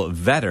potential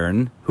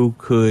veteran who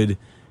could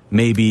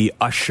maybe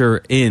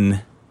usher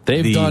in?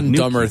 They've done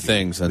dumber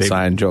things than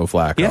sign Joe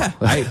Flacco. Yeah,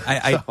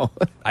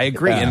 I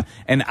agree. Yeah.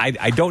 And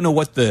I don't know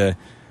what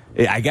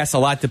I guess a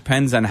lot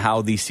depends on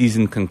how the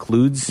season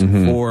concludes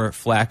for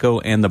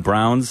Flacco and the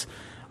Browns.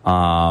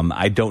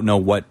 I don't know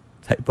what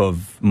type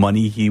of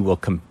money he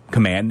will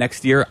command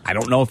next year. I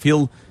don't know if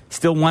he'll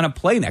still want to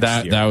play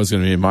next year. That was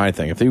going to be my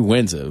thing. If he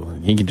wins it,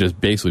 he can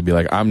just basically be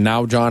like, I'm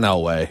now John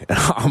Elway.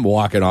 I'm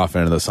walking off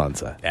into the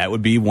sunset. That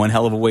would be one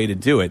hell of a way to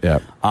do it.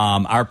 Yep.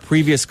 Our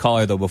previous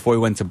caller, though, before we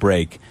went to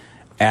break,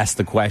 asked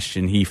the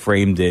question. He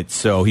framed it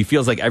so he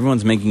feels like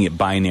everyone's making it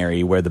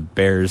binary, where the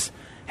Bears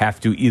have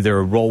to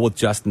either roll with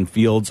Justin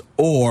Fields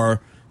or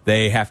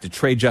they have to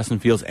trade Justin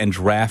Fields and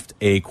draft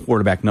a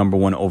quarterback number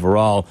 1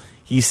 overall.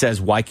 He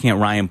says, why can't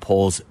Ryan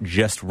Poles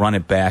just run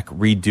it back,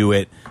 redo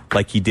it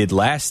like he did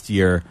last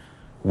year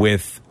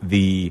with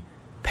the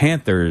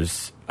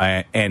Panthers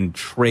and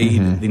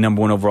trade the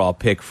number 1 overall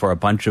pick for a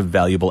bunch of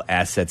valuable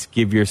assets?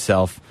 Give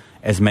yourself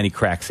as many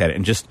cracks at it.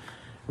 And just,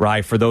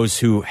 Rye, for those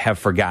who have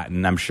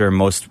forgotten, I'm sure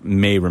most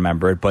may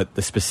remember it, but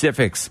the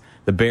specifics,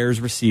 the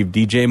Bears received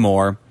DJ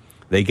Moore.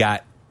 They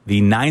got the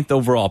 9th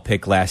overall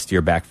pick last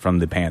year back from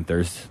the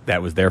Panthers.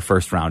 That was their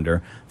first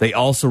rounder. They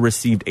also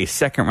received a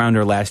second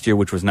rounder last year,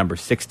 which was number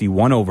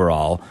 61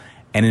 overall.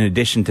 And in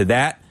addition to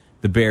that,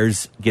 the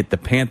Bears get the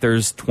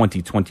Panthers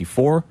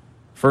 2024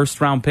 first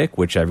round pick,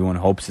 which everyone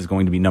hopes is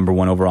going to be number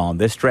 1 overall in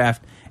this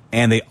draft.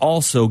 And they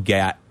also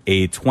got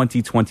a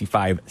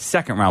 2025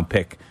 second round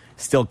pick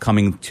still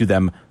coming to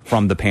them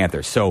from the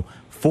Panthers. So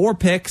 4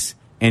 picks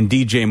and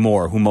DJ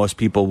Moore, who most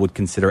people would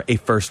consider a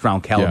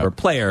first-round caliber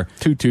player.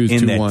 2 2s, in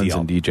 2 that 1s, deal.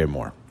 and DJ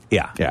Moore.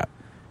 Yeah. Yeah.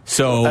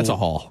 So that's a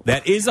haul.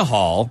 That is a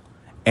haul,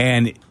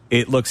 and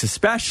it looks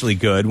especially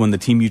good when the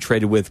team you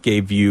traded with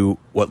gave you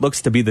what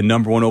looks to be the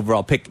number 1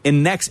 overall pick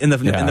in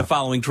the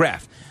following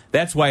draft.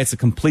 That's why it's a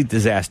complete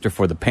disaster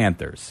for the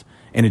Panthers,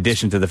 in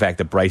addition to the fact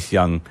that Bryce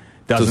Young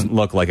doesn't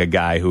look like a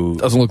guy who...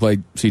 Doesn't look like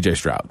C.J.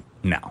 Stroud.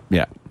 No.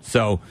 Yeah.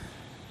 So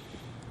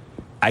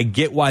I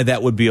get why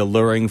that would be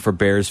alluring for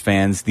Bears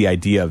fans, the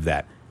idea of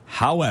that.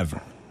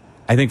 However,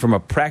 I think from a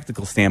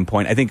practical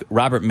standpoint, I think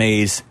Robert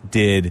Mays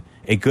did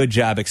a good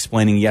job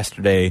explaining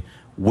yesterday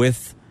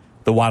with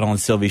the Waddle and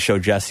Sylvie show.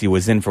 Jesse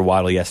was in for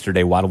Waddle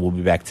yesterday. Waddle will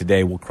be back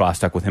today. We'll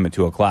cross-talk with him at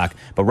 2 o'clock.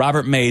 But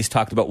Robert Mays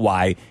talked about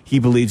why he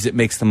believes it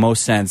makes the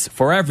most sense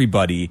for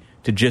everybody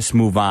to just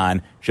move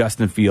on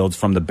Justin Fields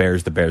from the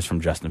Bears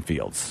from Justin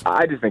Fields.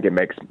 I just think it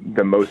makes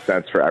the most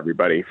sense for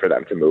everybody for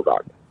them to move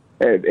on.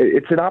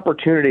 It's an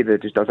opportunity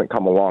that just doesn't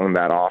come along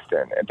that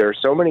often. And there are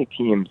so many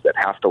teams that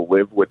have to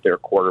live with their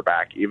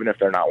quarterback, even if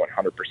they're not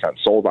 100%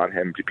 sold on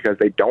him, because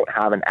they don't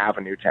have an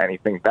avenue to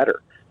anything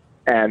better.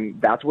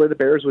 And that's where the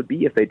Bears would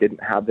be if they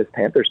didn't have this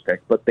Panthers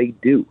pick, but they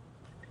do.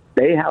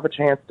 They have a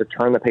chance to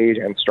turn the page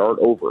and start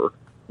over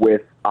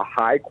with a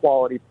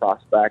high-quality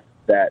prospect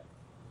that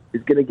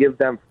is going to give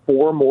them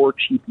 4 more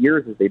cheap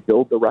years as they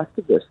build the rest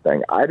of this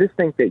thing. I just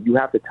think that you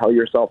have to tell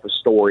yourself a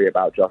story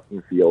about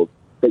Justin Fields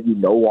that you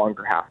no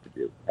longer have to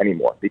do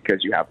anymore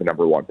because you have the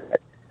number 1 pick.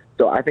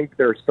 So I think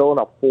there are still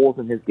enough holes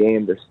in his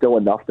game. There's still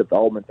enough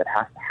development that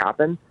has to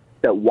happen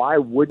that why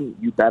wouldn't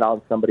you bet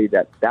on somebody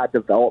that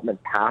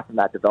development path and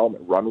that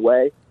development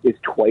runway is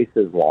twice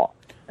as long?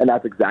 And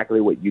that's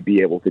exactly what you'd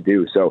be able to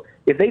do. So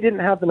if they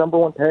didn't have the number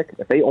one pick,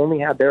 if they only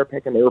had their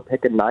pick and they were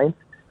picking ninth,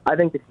 I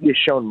think that he has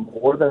shown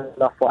more than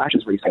enough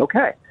flashes where you say,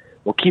 okay,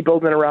 we'll keep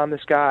building around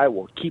this guy.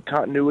 We'll keep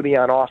continuity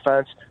on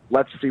offense.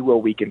 Let's see where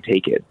we can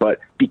take it. But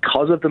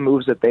because of the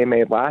moves that they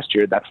made last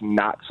year, that's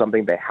not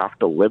something they have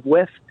to live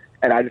with.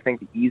 And I just think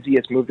the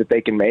easiest move that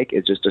they can make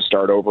is just to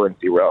start over and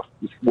see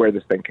where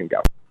this thing can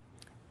go.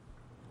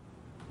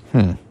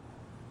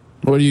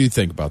 What do you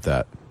think about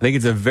that? I think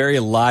it's a very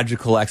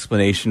logical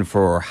explanation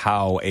for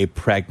how a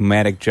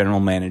pragmatic general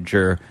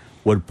manager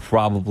would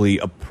probably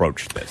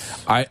approach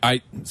this.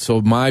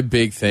 So my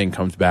big thing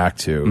comes back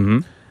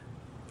to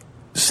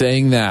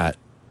saying that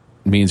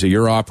means that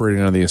you're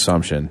operating on the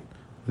assumption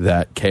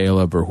that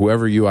Caleb or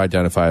whoever you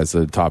identify as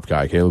the top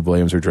guy, Caleb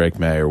Williams or Drake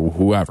May or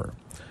whoever,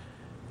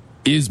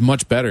 is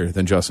much better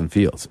than Justin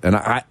Fields. And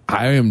I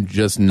am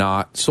just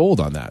not sold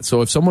on that.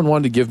 So if someone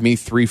wanted to give me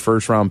 3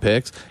 first-round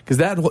picks, because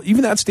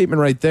even that statement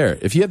right there,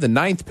 if you had the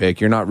 9th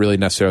pick, you're not really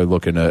necessarily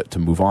looking to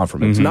move on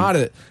from it.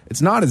 It's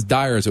not as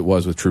dire as it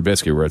was with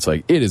Trubisky, where it's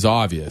like, it is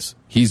obvious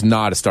he's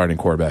not a starting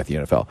quarterback in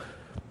the NFL.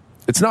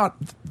 It's not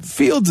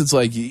Fields. It's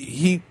like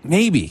he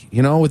maybe,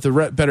 with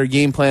the better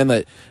game plan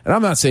that, and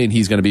I'm not saying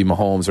he's going to be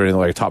Mahomes or anything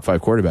like a top 5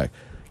 quarterback.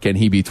 Can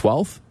he be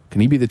 12th?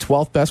 Can he be the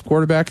 12th best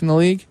quarterback in the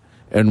league?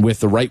 And with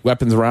the right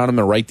weapons around him,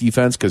 the right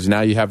defense, because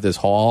now you have this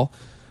haul,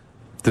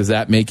 does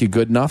that make you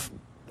good enough?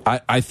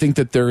 I think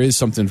that there is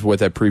something to what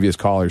that previous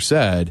caller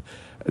said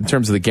in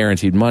terms of the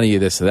guaranteed money,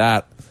 this,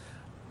 that.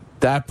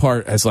 That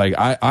part is like,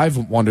 I've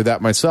wondered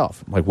that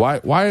myself. Like, why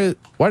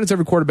does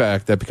every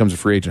quarterback that becomes a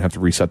free agent have to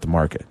reset the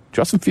market?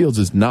 Justin Fields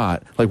is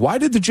not. Like, why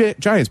did the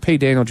Giants pay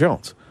Daniel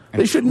Jones?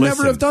 They should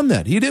never have done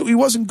that. He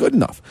wasn't good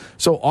enough.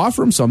 So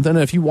offer him something,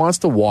 and if he wants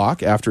to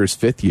walk after his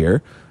 5th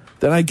year,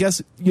 then I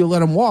guess you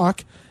let him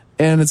walk.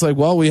 And it's like,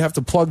 well, we have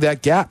to plug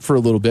that gap for a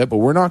little bit, but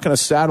we're not going to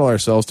saddle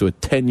ourselves to a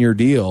 10-year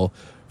deal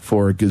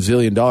for a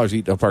gazillion dollars,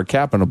 eating up our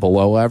cap on a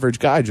below-average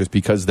guy just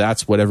because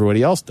that's what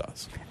everybody else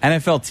does.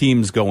 NFL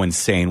teams go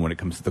insane when it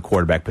comes to the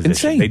quarterback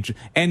position. Insane.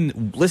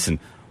 And listen,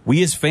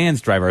 we as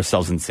fans drive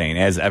ourselves insane,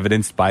 as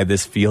evidenced by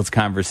this Fields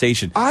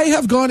conversation. I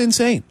have gone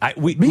insane.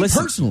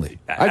 Personally.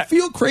 I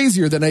feel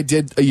crazier than I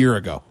did a year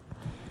ago.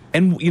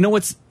 And you know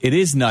it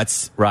is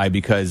nuts, Rye,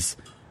 because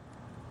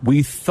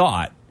we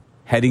thought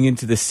heading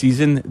into this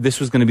season, this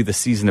was going to be the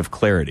season of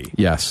clarity.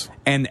 Yes.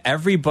 And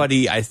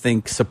everybody, I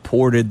think,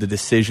 supported the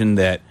decision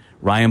that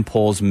Ryan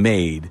Poles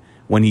made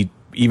when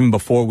even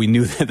before we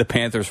knew that the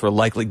Panthers were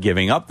likely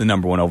giving up the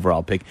number 1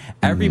 overall pick.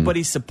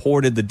 Everybody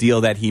supported the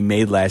deal that he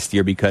made last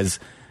year because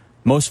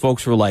most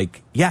folks were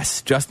like,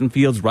 yes, Justin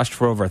Fields rushed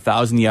for over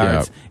 1,000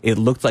 yards. Yep. It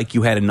looked like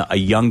you had a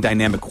young,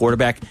 dynamic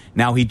quarterback.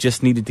 Now he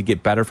just needed to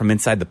get better from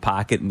inside the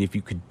pocket. And if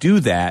you could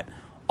do that,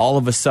 all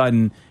of a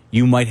sudden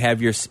you might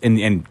have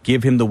and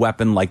give him the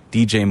weapon like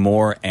DJ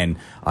Moore and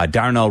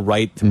Darnell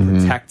Wright to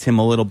protect him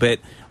a little bit.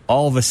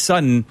 All of a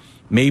sudden,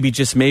 maybe,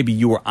 just maybe,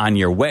 you were on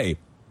your way.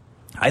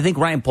 I think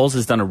Ryan Poles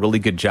has done a really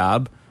good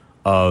job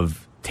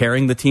of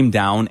tearing the team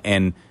down,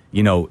 and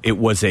it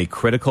was a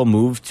critical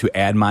move to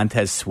add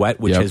Montez Sweat,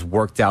 which has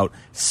worked out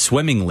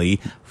swimmingly,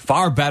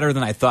 far better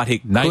than I thought he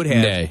could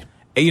have.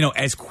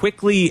 As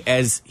quickly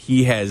as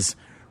he has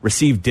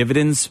received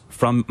dividends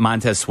from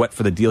Montez Sweat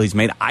for the deal he's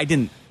made,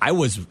 I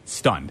was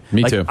stunned.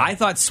 Me too. I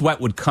thought Sweat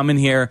would come in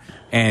here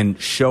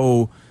and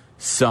show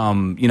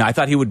some, I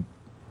thought he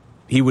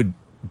would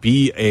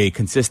be a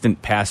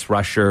consistent pass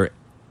rusher,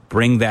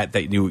 bring that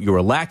you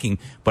were lacking,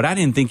 but I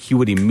didn't think he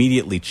would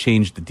immediately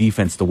change the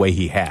defense the way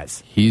he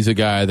has. He's a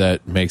guy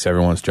that makes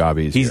everyone's job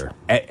easier.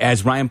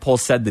 As Ryan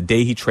Poles said the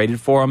day he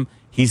traded for him,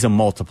 he's a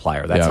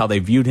multiplier. That's how they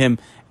viewed him.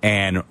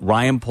 And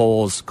Ryan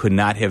Poles could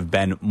not have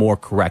been more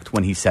correct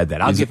when he said that.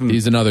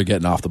 He's another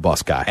getting off the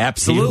bus guy.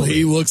 Absolutely.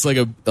 He looks like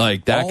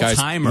that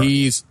all-timer.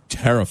 He's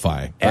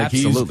terrifying.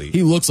 Absolutely.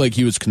 He looks like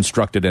he was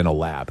constructed in a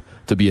lab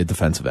to be a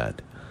defensive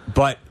end.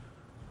 But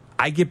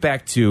I get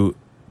back to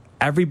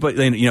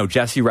everybody,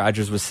 Jesse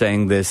Rogers was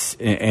saying this,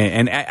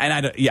 and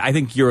I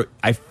think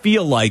I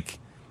feel like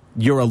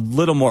you're a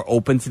little more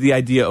open to the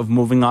idea of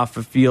moving off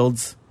of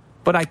Fields.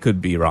 But I could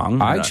be wrong.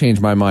 I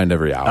change my mind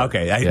every hour.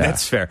 Okay,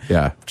 that's fair.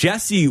 Yeah.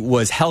 Jesse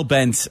was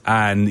hell-bent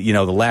on,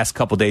 the last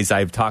couple days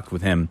I've talked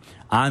with him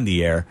on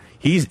the air.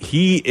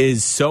 He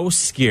is so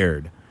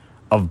scared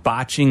of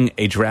botching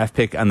a draft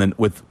pick on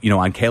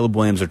Caleb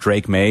Williams or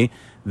Drake May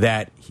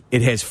that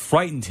it has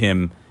frightened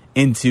him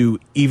into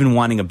even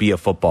wanting to be a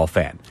football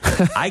fan.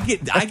 I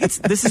get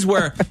this is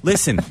where,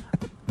 listen,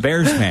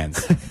 Bears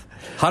fans,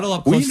 huddle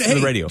up close to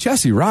the radio.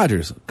 Jesse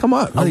Rogers, come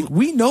on.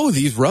 We know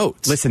these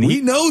roads. Listen,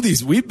 we know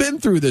these. We've been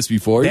through this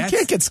before. You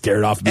can't get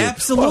scared off of being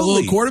absolutely. A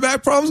little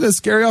quarterback problem's going to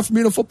scare you off from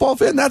being a football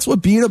fan. That's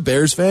what being a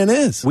Bears fan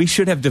is. We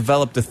should have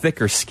developed a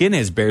thicker skin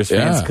as Bears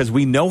fans because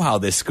we know how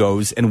this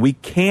goes and we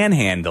can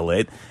handle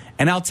it.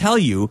 And I'll tell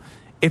you,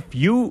 if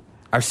you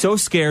are so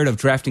scared of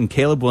drafting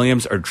Caleb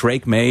Williams or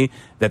Drake May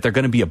that they're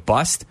going to be a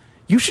bust,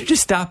 you should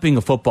just stop being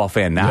a football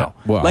fan now.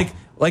 Yeah,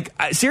 well,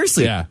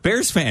 seriously,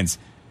 Bears fans,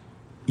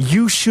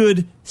 you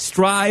should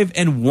strive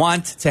and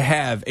want to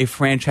have a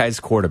franchise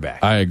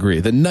quarterback. I agree.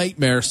 The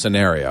nightmare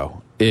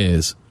scenario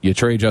is you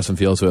trade Justin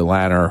Fields to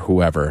Atlanta or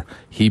whoever.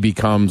 He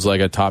becomes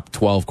like a top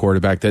 12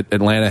 quarterback that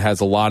Atlanta has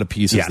a lot of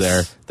pieces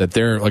there, that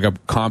they're like a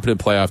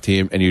competent playoff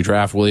team, and you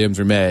draft Williams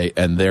or May,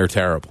 and they're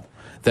terrible.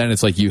 Then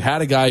it's like you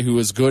had a guy who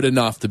was good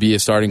enough to be a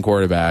starting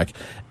quarterback,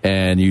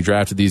 and you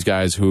drafted these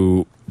guys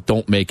who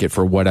don't make it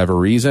for whatever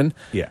reason.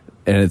 Yeah.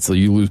 And it's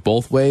you lose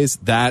both ways.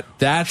 That's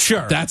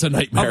a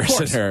nightmare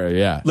scenario.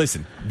 Yeah.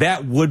 Listen,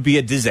 that would be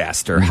a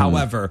disaster. Mm-hmm.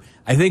 However,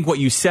 I think what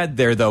you said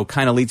there, though,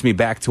 kind of leads me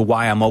back to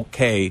why I'm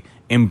okay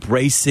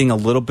embracing a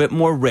little bit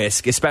more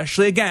risk,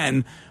 especially,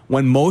 again,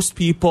 when most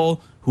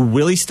people who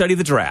really study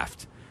the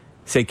draft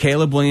say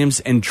Caleb Williams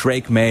and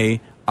Drake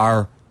May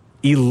are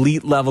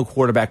elite-level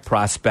quarterback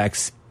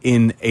prospects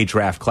in a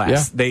draft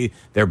class. Yeah.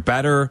 They're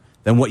better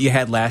than what you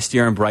had last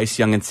year in Bryce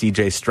Young and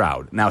C.J.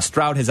 Stroud. Now,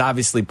 Stroud has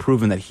obviously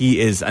proven that he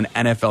is an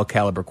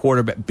NFL-caliber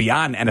quarterback,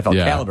 beyond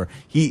NFL caliber.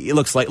 He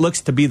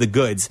looks to be the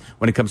goods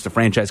when it comes to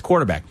franchise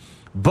quarterback.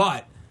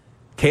 But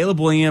Caleb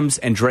Williams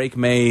and Drake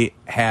May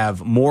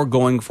have more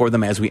going for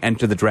them as we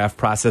enter the draft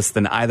process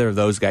than either of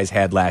those guys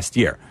had last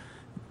year.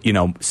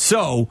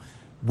 So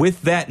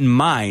with that in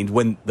mind,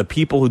 when the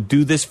people who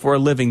do this for a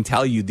living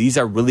tell you these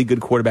are really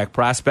good quarterback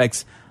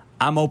prospects,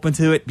 I'm open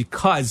to it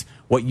because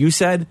what you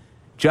said,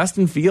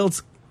 Justin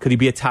Fields, could he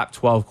be a top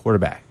 12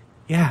 quarterback?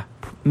 Yeah,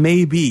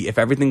 maybe if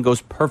everything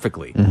goes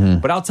perfectly. Mm-hmm.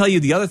 But I'll tell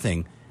you the other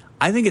thing.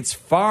 I think it's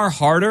far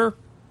harder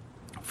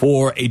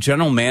for a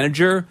general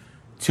manager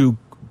to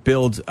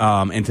build,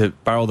 and to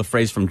borrow the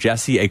phrase from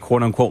Jesse, a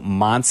quote-unquote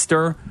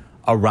monster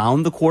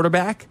around the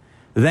quarterback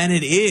than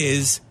it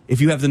is if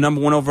you have the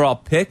number 1 overall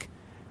pick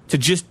to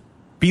just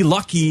be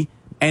lucky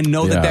and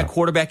know that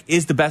quarterback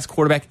is the best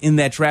quarterback in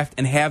that draft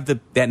and have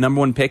that number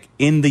 1 pick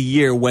in the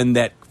year when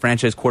that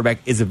franchise quarterback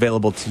is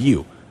available to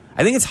you.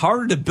 I think it's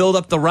harder to build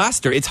up the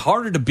roster. It's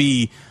harder to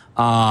be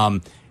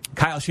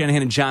Kyle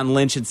Shanahan and John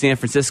Lynch in San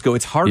Francisco.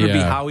 It's harder to be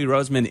Howie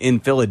Roseman in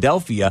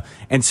Philadelphia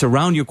and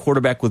surround your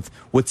quarterback with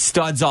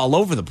studs all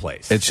over the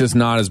place. It's just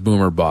not as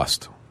boom or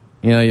bust.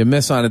 You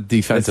miss on a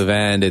defensive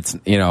end. It's,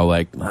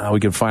 we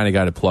can find a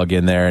guy to plug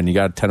in there, and you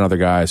got 10 other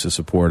guys to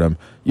support him.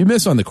 You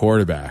miss on the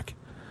quarterback.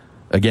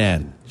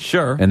 Again.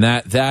 Sure. And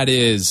that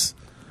is,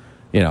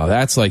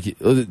 that's like,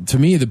 to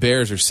me, the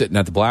Bears are sitting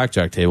at the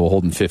blackjack table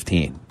holding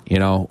 15,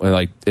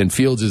 and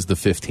Fields is the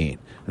 15.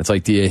 It's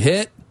like, do you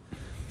hit?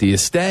 Do you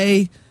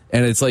stay?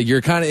 And it's like,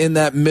 you're kind of in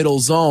that middle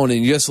zone,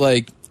 and you're just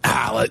like,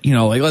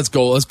 let's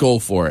go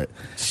for it.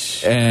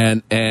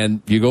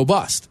 And you go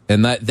bust.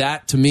 And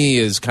that to me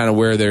is kind of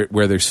where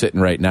they're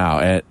sitting right now.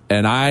 And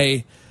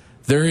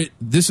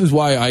this is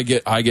why I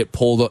get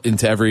pulled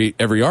into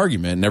every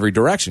argument in every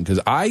direction, because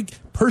I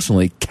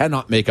personally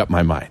cannot make up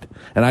my mind,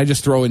 and I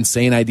just throw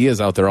insane ideas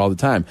out there all the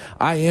time.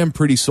 I am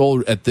pretty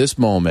sold at this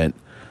moment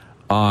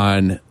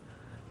on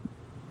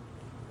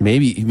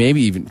maybe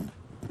even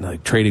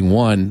like trading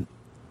one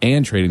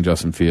and trading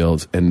Justin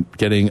Fields and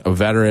getting a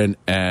veteran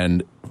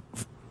and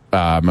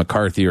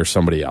McCarthy or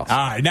somebody else. All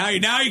right, now you're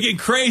getting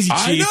crazy,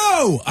 Chief.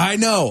 I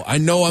know.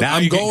 I'm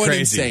going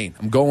insane.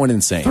 I'm going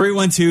insane.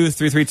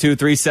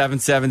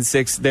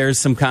 312-332-3776. There's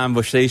some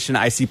conversation.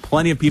 I see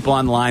plenty of people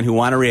on the line who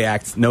want to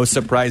react. No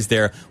surprise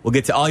there. We'll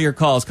get to all your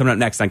calls coming up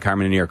next on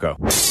Carmen and Jurko.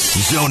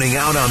 Zoning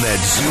out on that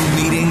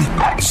Zoom meeting?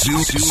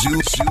 Zoom.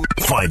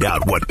 Find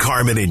out what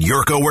Carmen and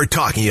Jurko were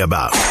talking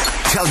about.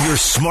 Tell your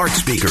smart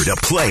speaker to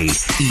play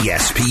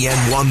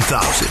ESPN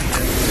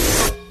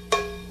 1000.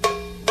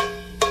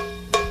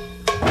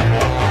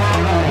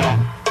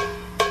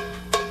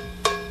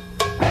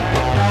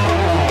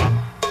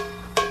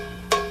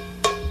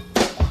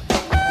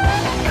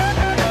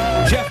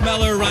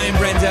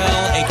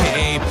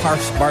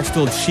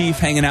 Barstool Chief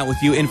hanging out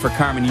with you in for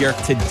Carmen Yerk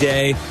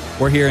today.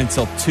 We're here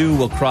until 2.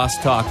 We'll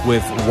cross-talk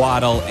with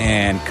Waddle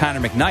and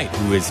Connor McKnight,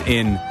 who is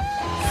in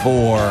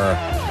for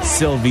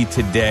Sylvie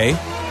today.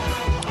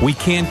 We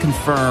can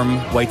confirm,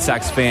 White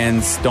Sox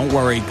fans, don't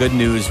worry, good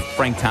news,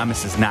 Frank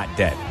Thomas is not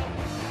dead.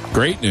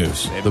 Great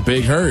news. The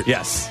big hurt.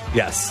 Yes.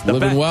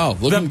 Living well.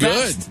 Looking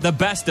good. The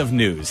best of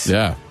news.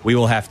 Yeah. We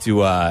will have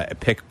to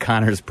pick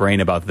Connor's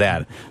brain about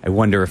that. I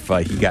wonder if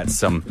he got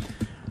some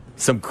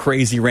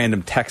crazy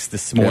random text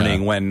this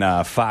morning when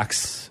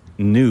Fox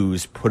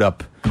News put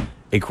up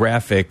a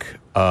graphic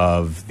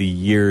of the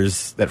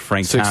years that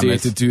Frank 68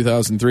 Thomas... to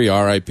 2003,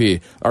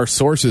 R.I.P. Our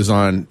sources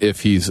on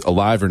if he's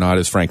alive or not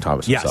is Frank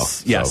Thomas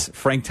himself. Yes. So,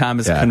 Frank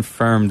Thomas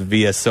confirmed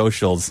via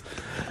socials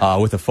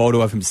with a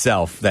photo of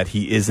himself that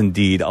he is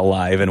indeed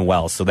alive and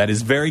well. So that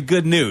is very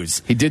good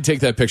news. He did take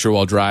that picture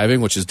while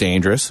driving, which is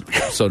dangerous.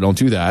 So don't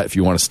do that if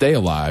you want to stay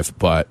alive.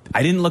 But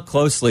I didn't look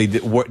closely.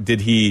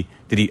 Did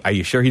Are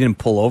you sure he didn't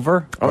pull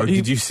over? Or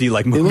did you see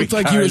like moving It looked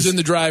like he cars was in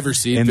the driver's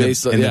seat in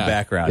the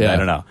background. Yeah. I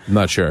don't know. I'm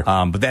not sure.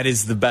 But that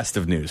is the best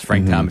of news.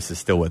 Frank Thomas is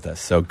still with us,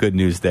 so good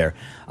news there.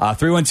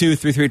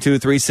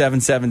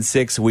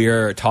 312-332-3776. We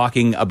are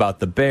talking about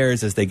the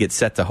Bears as they get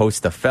set to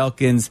host the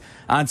Falcons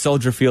on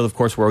Soldier Field. Of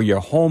course, we're your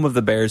home of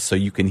the Bears, so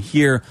you can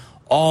hear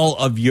all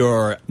of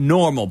your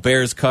normal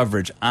Bears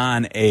coverage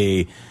on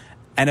a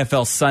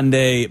NFL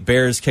Sunday.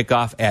 Bears kick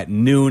off at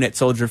noon at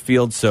Soldier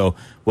Field, so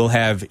we'll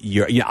have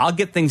I'll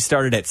get things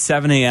started at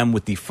 7 a.m.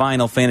 with the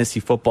final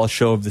fantasy football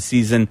show of the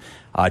season,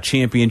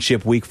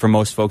 championship week for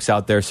most folks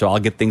out there, so I'll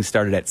get things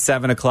started at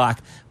 7 o'clock.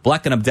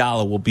 Bleck and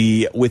Abdallah will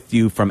be with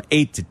you from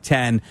 8 to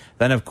 10.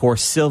 Then, of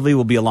course, Sylvie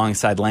will be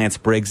alongside Lance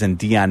Briggs and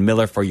Dion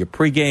Miller for your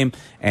pregame,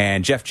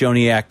 and Jeff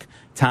Joniak,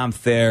 Tom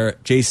Thayer,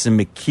 Jason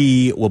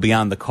McKee will be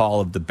on the call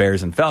of the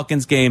Bears and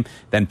Falcons game.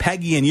 Then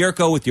Peggy and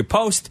Yurko with your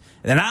post.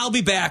 And then I'll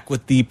be back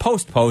with the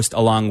post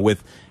along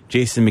with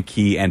Jason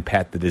McKee and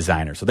Pat the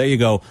Designer. So there you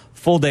go.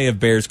 Full day of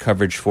Bears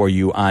coverage for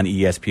you on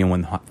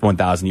ESPN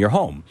 1000, your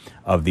home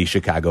of the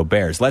Chicago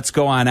Bears. Let's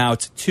go on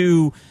out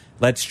to,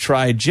 let's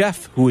try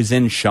Jeff, who is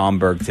in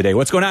Schaumburg today.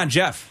 What's going on,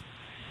 Jeff?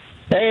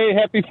 Hey,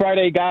 happy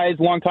Friday, guys.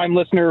 Long-time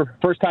listener,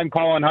 first-time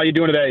calling. How you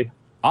doing today?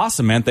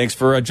 Awesome, man. Thanks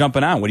for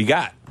jumping on. What do you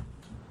got?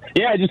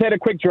 Yeah, I just had a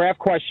quick draft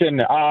question.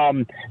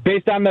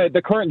 Based on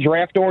the current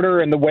draft order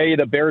and the way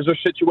the Bears are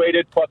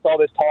situated, plus all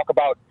this talk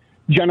about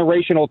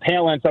generational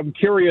talents, I'm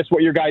curious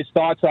what your guys'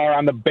 thoughts are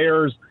on the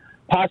Bears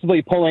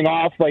possibly pulling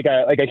off like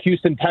a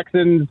Houston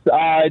Texans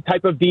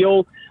type of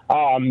deal.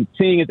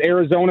 Seeing as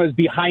Arizona is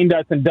behind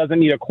us and doesn't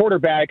need a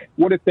quarterback,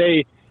 what if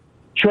they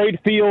trade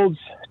Fields,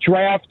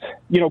 draft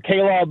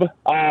Caleb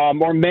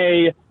or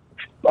May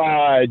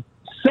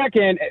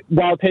second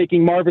while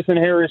taking Marvin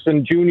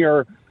Harrison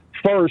Jr.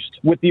 first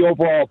with the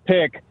overall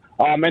pick,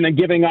 and then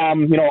giving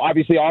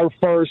obviously our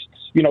first,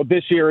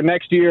 this year,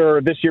 next year,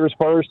 or this year's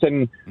first,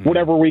 and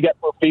whatever we get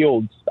for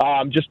Fields.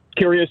 Just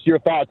curious your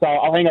thoughts.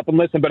 I'll hang up and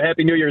listen, but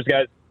Happy New Year's,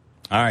 guys.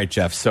 All right,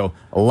 Jeff. So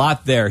a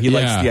lot there. He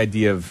likes the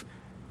idea of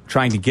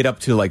trying to get up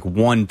to like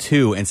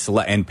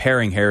 1-2 and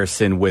pairing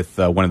Harrison with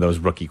one of those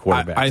rookie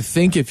quarterbacks. I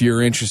think if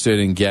you're interested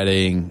in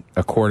getting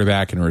a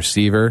quarterback and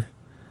receiver,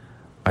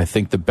 I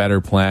think the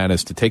better plan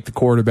is to take the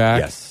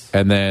quarterback. Yes.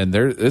 And then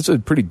there's a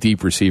pretty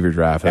deep receiver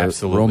draft.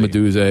 Absolutely.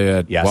 Romaduze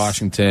at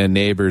Washington,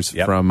 Neighbors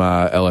from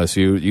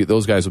LSU.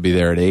 Those guys will be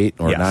there at 8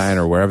 or 9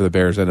 or wherever the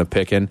Bears end up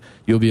picking.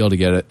 You'll be able to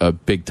get a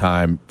big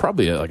time,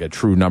 probably like a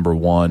true number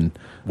one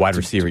wide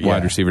receiver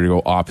to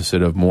go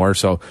opposite of Moore.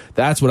 So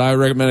that's what I would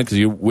recommend, because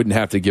you wouldn't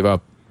have to give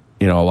up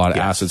a lot of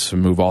assets to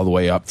move all the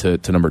way up to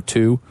number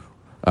 2.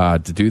 To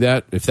do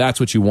that, if that's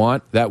what you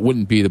want, that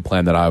wouldn't be the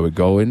plan that I would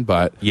go in.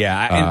 But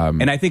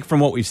and I think from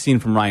what we've seen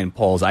from Ryan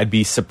Poles, I'd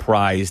be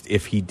surprised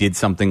if he did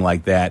something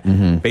like that,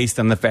 based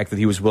on the fact that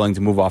he was willing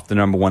to move off the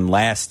number 1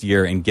 last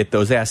year and get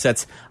those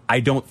assets.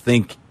 I don't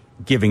think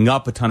giving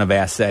up a ton of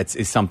assets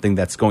is something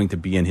that's going to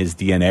be in his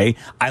DNA.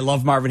 I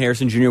love Marvin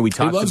Harrison Jr. We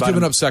talked about he loves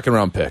giving up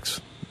second-round picks.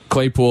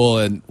 Claypool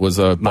and was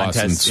a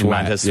Boston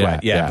Montez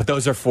Sweat. Yeah, but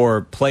those are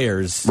for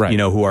players,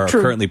 who are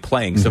currently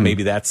playing. So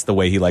maybe that's the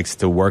way he likes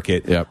to work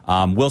it. Yep.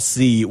 We'll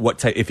see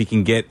if he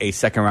can get a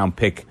second-round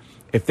pick.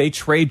 If they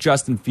trade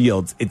Justin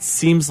Fields, it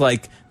seems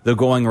like the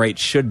going rate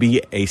should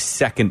be a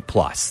second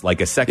plus,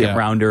 like a second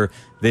rounder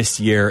this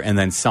year, and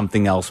then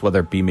something else, whether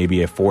it be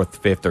maybe a 4th,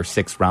 5th, or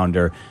 6th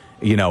rounder.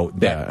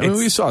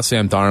 We saw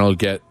Sam Darnold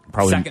get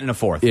probably second and a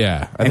 4th.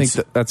 Yeah, I think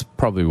that's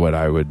probably what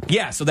I would.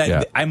 Yeah, so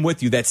I'm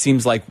with you. That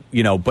seems like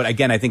but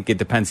again, I think it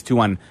depends too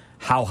on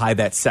how high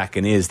that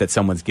second is that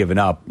someone's given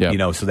up.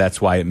 Yep. So that's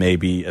why it may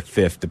be a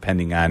 5th,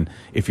 depending on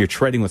if you're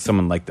trading with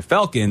someone like the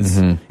Falcons.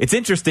 It's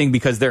interesting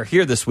because they're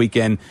here this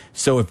weekend.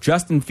 So if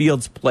Justin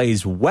Fields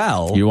plays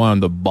well, you want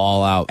him to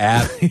ball out.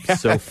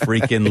 So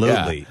freaking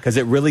lutely, because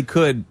it really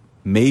could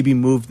maybe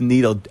move the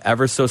needle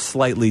ever so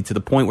slightly to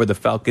the point where the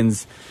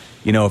Falcons,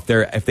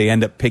 if they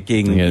end up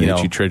picking,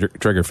 itchy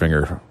trigger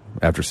finger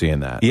after seeing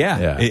that.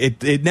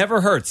 It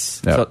never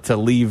hurts to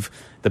leave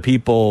the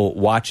people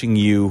watching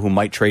you who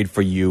might trade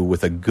for you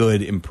with a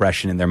good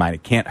impression in their mind.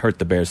 It can't hurt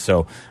the Bears.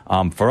 So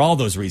for all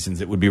those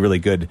reasons, it would be really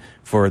good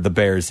for the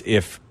Bears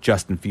if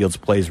Justin Fields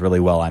plays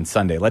really well on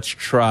Sunday. Let's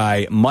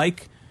try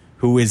Mike,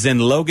 who is in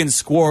Logan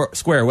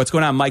Square. What's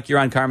going on, Mike? You're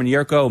on Carmen and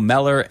Jurko,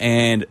 Meller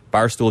and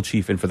Barstool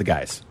Chief in for the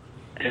guys.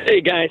 Hey,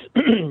 guys.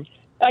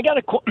 I got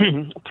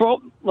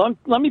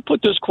let me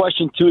put this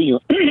question to you.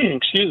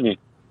 Excuse me.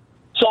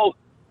 So,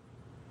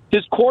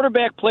 his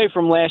quarterback play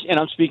from last, and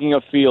I'm speaking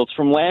of Fields,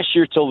 from last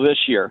year till this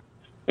year,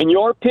 in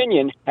your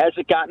opinion, has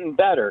it gotten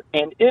better?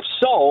 And if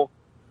so,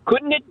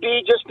 couldn't it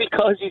be just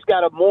because he's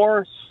got a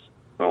more,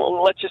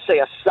 let's just say,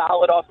 a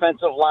solid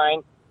offensive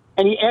line,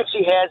 and he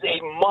actually has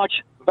a much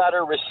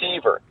better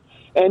receiver?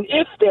 And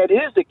if that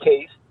is the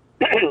case,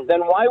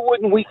 then why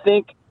wouldn't we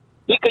think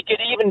he could get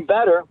even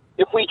better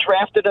if we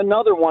drafted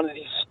another one of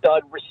these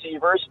stud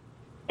receivers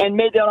and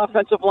made that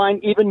offensive line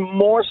even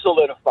more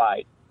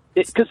solidified?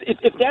 Because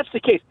if that's the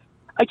case,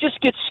 I just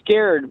get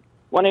scared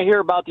when I hear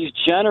about these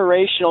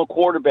generational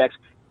quarterbacks.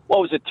 what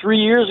was it, 3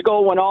 years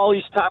ago when all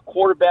these top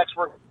quarterbacks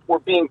were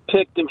being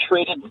picked and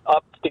traded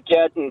up to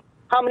get, and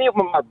how many of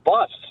them are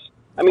busts?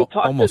 I mean,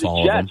 talk to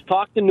the Jets,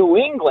 talk to New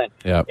England.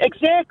 Yep.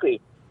 Exactly.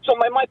 So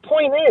my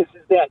point is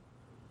that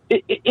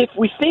if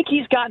we think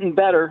he's gotten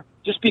better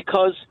just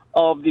because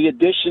of the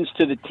additions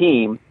to the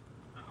team,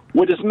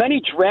 with as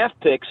many draft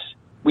picks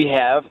we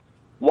have,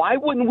 why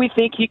wouldn't we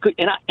think he could?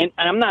 And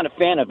I'm not a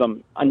fan of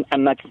him.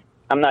 I'm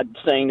not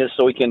saying this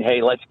so we can,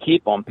 hey, let's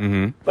keep him.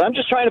 Mm-hmm. But I'm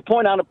just trying to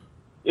point out,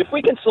 if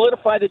we can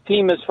solidify the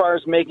team as far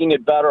as making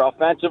it better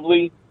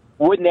offensively,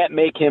 wouldn't that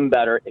make him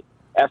better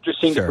after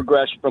seeing the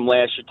progression from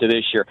last year to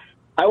this year?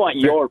 I want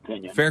your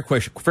opinion. Fair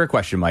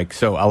question, Mike.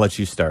 So I'll let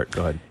you start.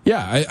 Go ahead.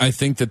 Yeah, I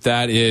think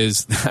that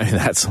is. I mean,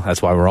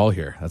 that's why we're all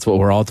here. That's what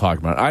we're all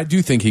talking about. I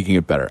do think he can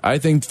get better. I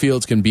think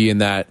Fields can be in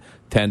that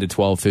 10 to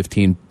 12,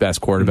 15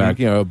 best quarterback,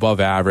 above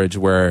average,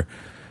 where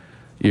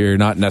you're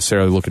not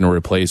necessarily looking to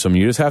replace him.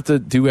 You just have to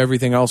do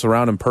everything else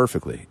around him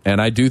perfectly. And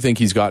I do think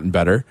he's gotten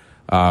better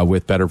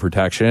with better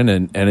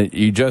protection.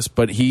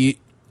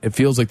 It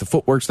feels like the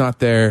footwork's not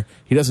there.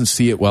 He doesn't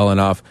see it well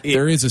enough.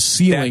 There is a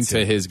ceiling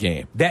to his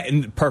game.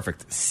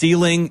 Perfect.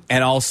 Ceiling,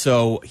 and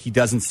also he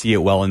doesn't see it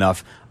well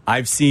enough.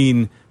 I've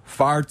seen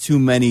far too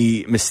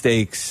many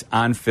mistakes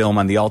on film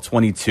on the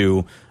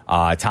All-22.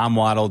 Tom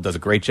Waddle does a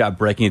great job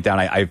breaking it down.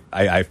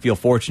 I feel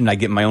fortunate. I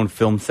get my own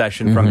film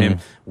session from him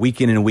week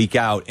in and week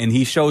out, and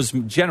he shows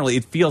generally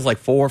it feels like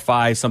 4 or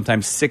 5,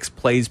 sometimes 6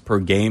 plays per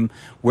game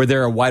where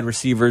there are wide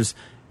receivers,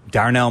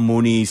 Darnell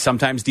Mooney,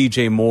 sometimes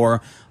DJ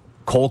Moore,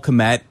 Cole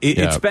Kmet.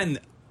 It's been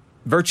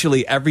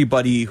virtually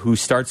everybody who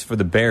starts for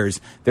the Bears.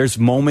 There's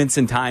moments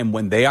in time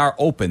when they are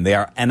open. They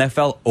are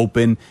NFL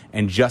open,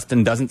 and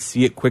Justin doesn't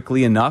see it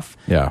quickly enough.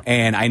 Yeah.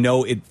 And I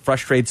know it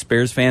frustrates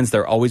Bears fans. They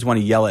always want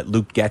to yell at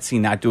Luke Getsy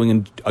not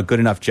doing a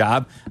good enough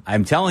job.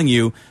 I'm telling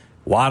you,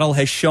 Waddle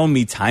has shown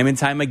me time and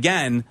time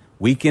again,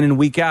 week in and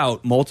week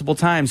out, multiple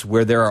times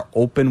where there are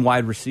open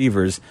wide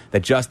receivers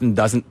that Justin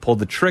doesn't pull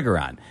the trigger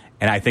on.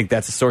 And I think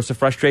that's a source of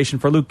frustration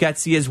for Luke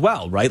Getsy as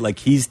well, right? Like,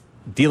 he's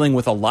dealing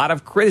with a lot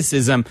of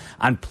criticism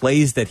on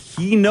plays that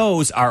he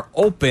knows are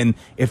open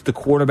if the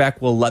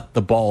quarterback will let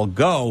the ball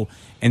go.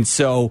 And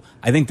so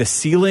I think the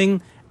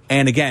ceiling,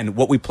 and again,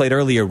 what we played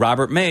earlier,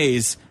 Robert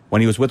Mays,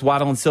 when he was with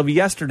Waddle and Sylvie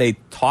yesterday,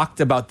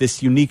 talked about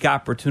this unique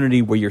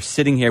opportunity where you're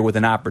sitting here with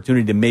an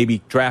opportunity to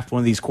maybe draft one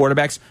of these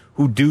quarterbacks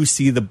who do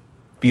see the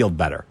field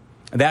better.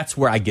 That's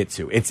where I get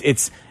to. It's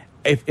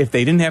if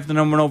they didn't have the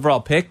number 1 overall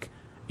pick,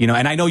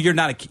 and I know you're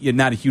not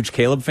a huge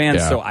Caleb fan,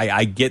 so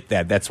I get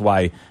that. That's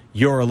why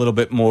you're a little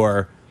bit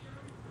more,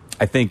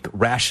 I think,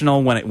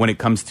 rational when it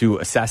comes to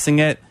assessing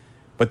it.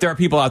 But there are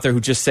people out there who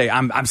just say,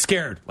 I'm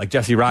scared, like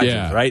Jesse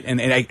Rogers, right?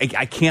 And I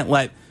can't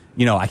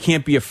I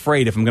can't be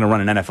afraid if I'm going to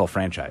run an NFL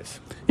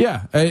franchise.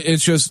 Yeah,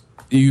 it's just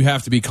you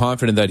have to be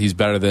confident that he's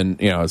better than,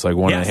 it's like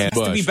one in a hand. He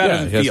has to be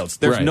better than Fields.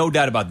 There's no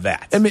doubt about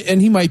that.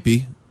 And he might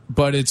be,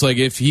 but it's like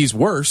if he's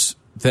worse,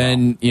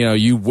 then,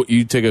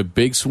 you take a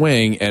big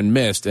swing and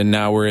missed, and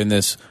now we're in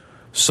this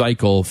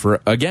cycle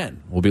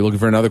we'll be looking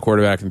for another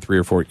quarterback in 3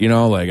 or 4,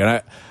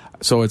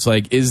 so it's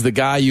like, is the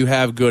guy you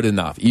have good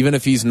enough? Even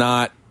if he's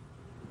not,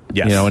 an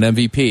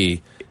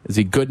MVP, is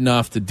he good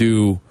enough to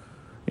do,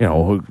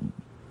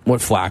 what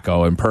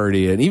Flacco and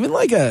Purdy, and even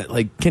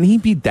can he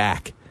be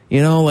Dak?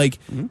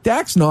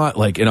 Dak's not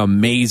like an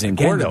amazing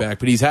quarterback,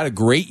 but he's had a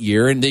great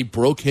year, and they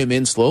broke him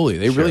in slowly.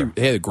 They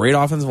had a great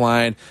offensive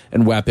line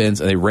and weapons,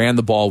 and they ran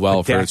the ball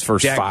well for his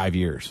first 5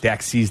 years.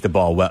 Dak sees the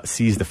ball well,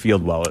 sees the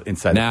field well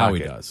inside the pocket. Now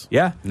he does.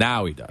 Yeah.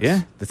 Now he does.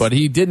 Yeah. But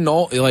he didn't,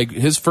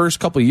 his first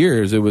couple of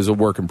years, it was a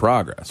work in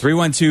progress.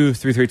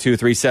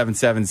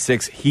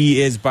 312-332-3776.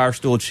 He is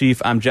Barstool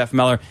Chief. I'm Jeff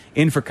Meller,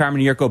 in for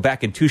Carmen and Jurko,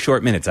 back in 2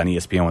 short minutes on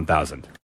ESPN 1000.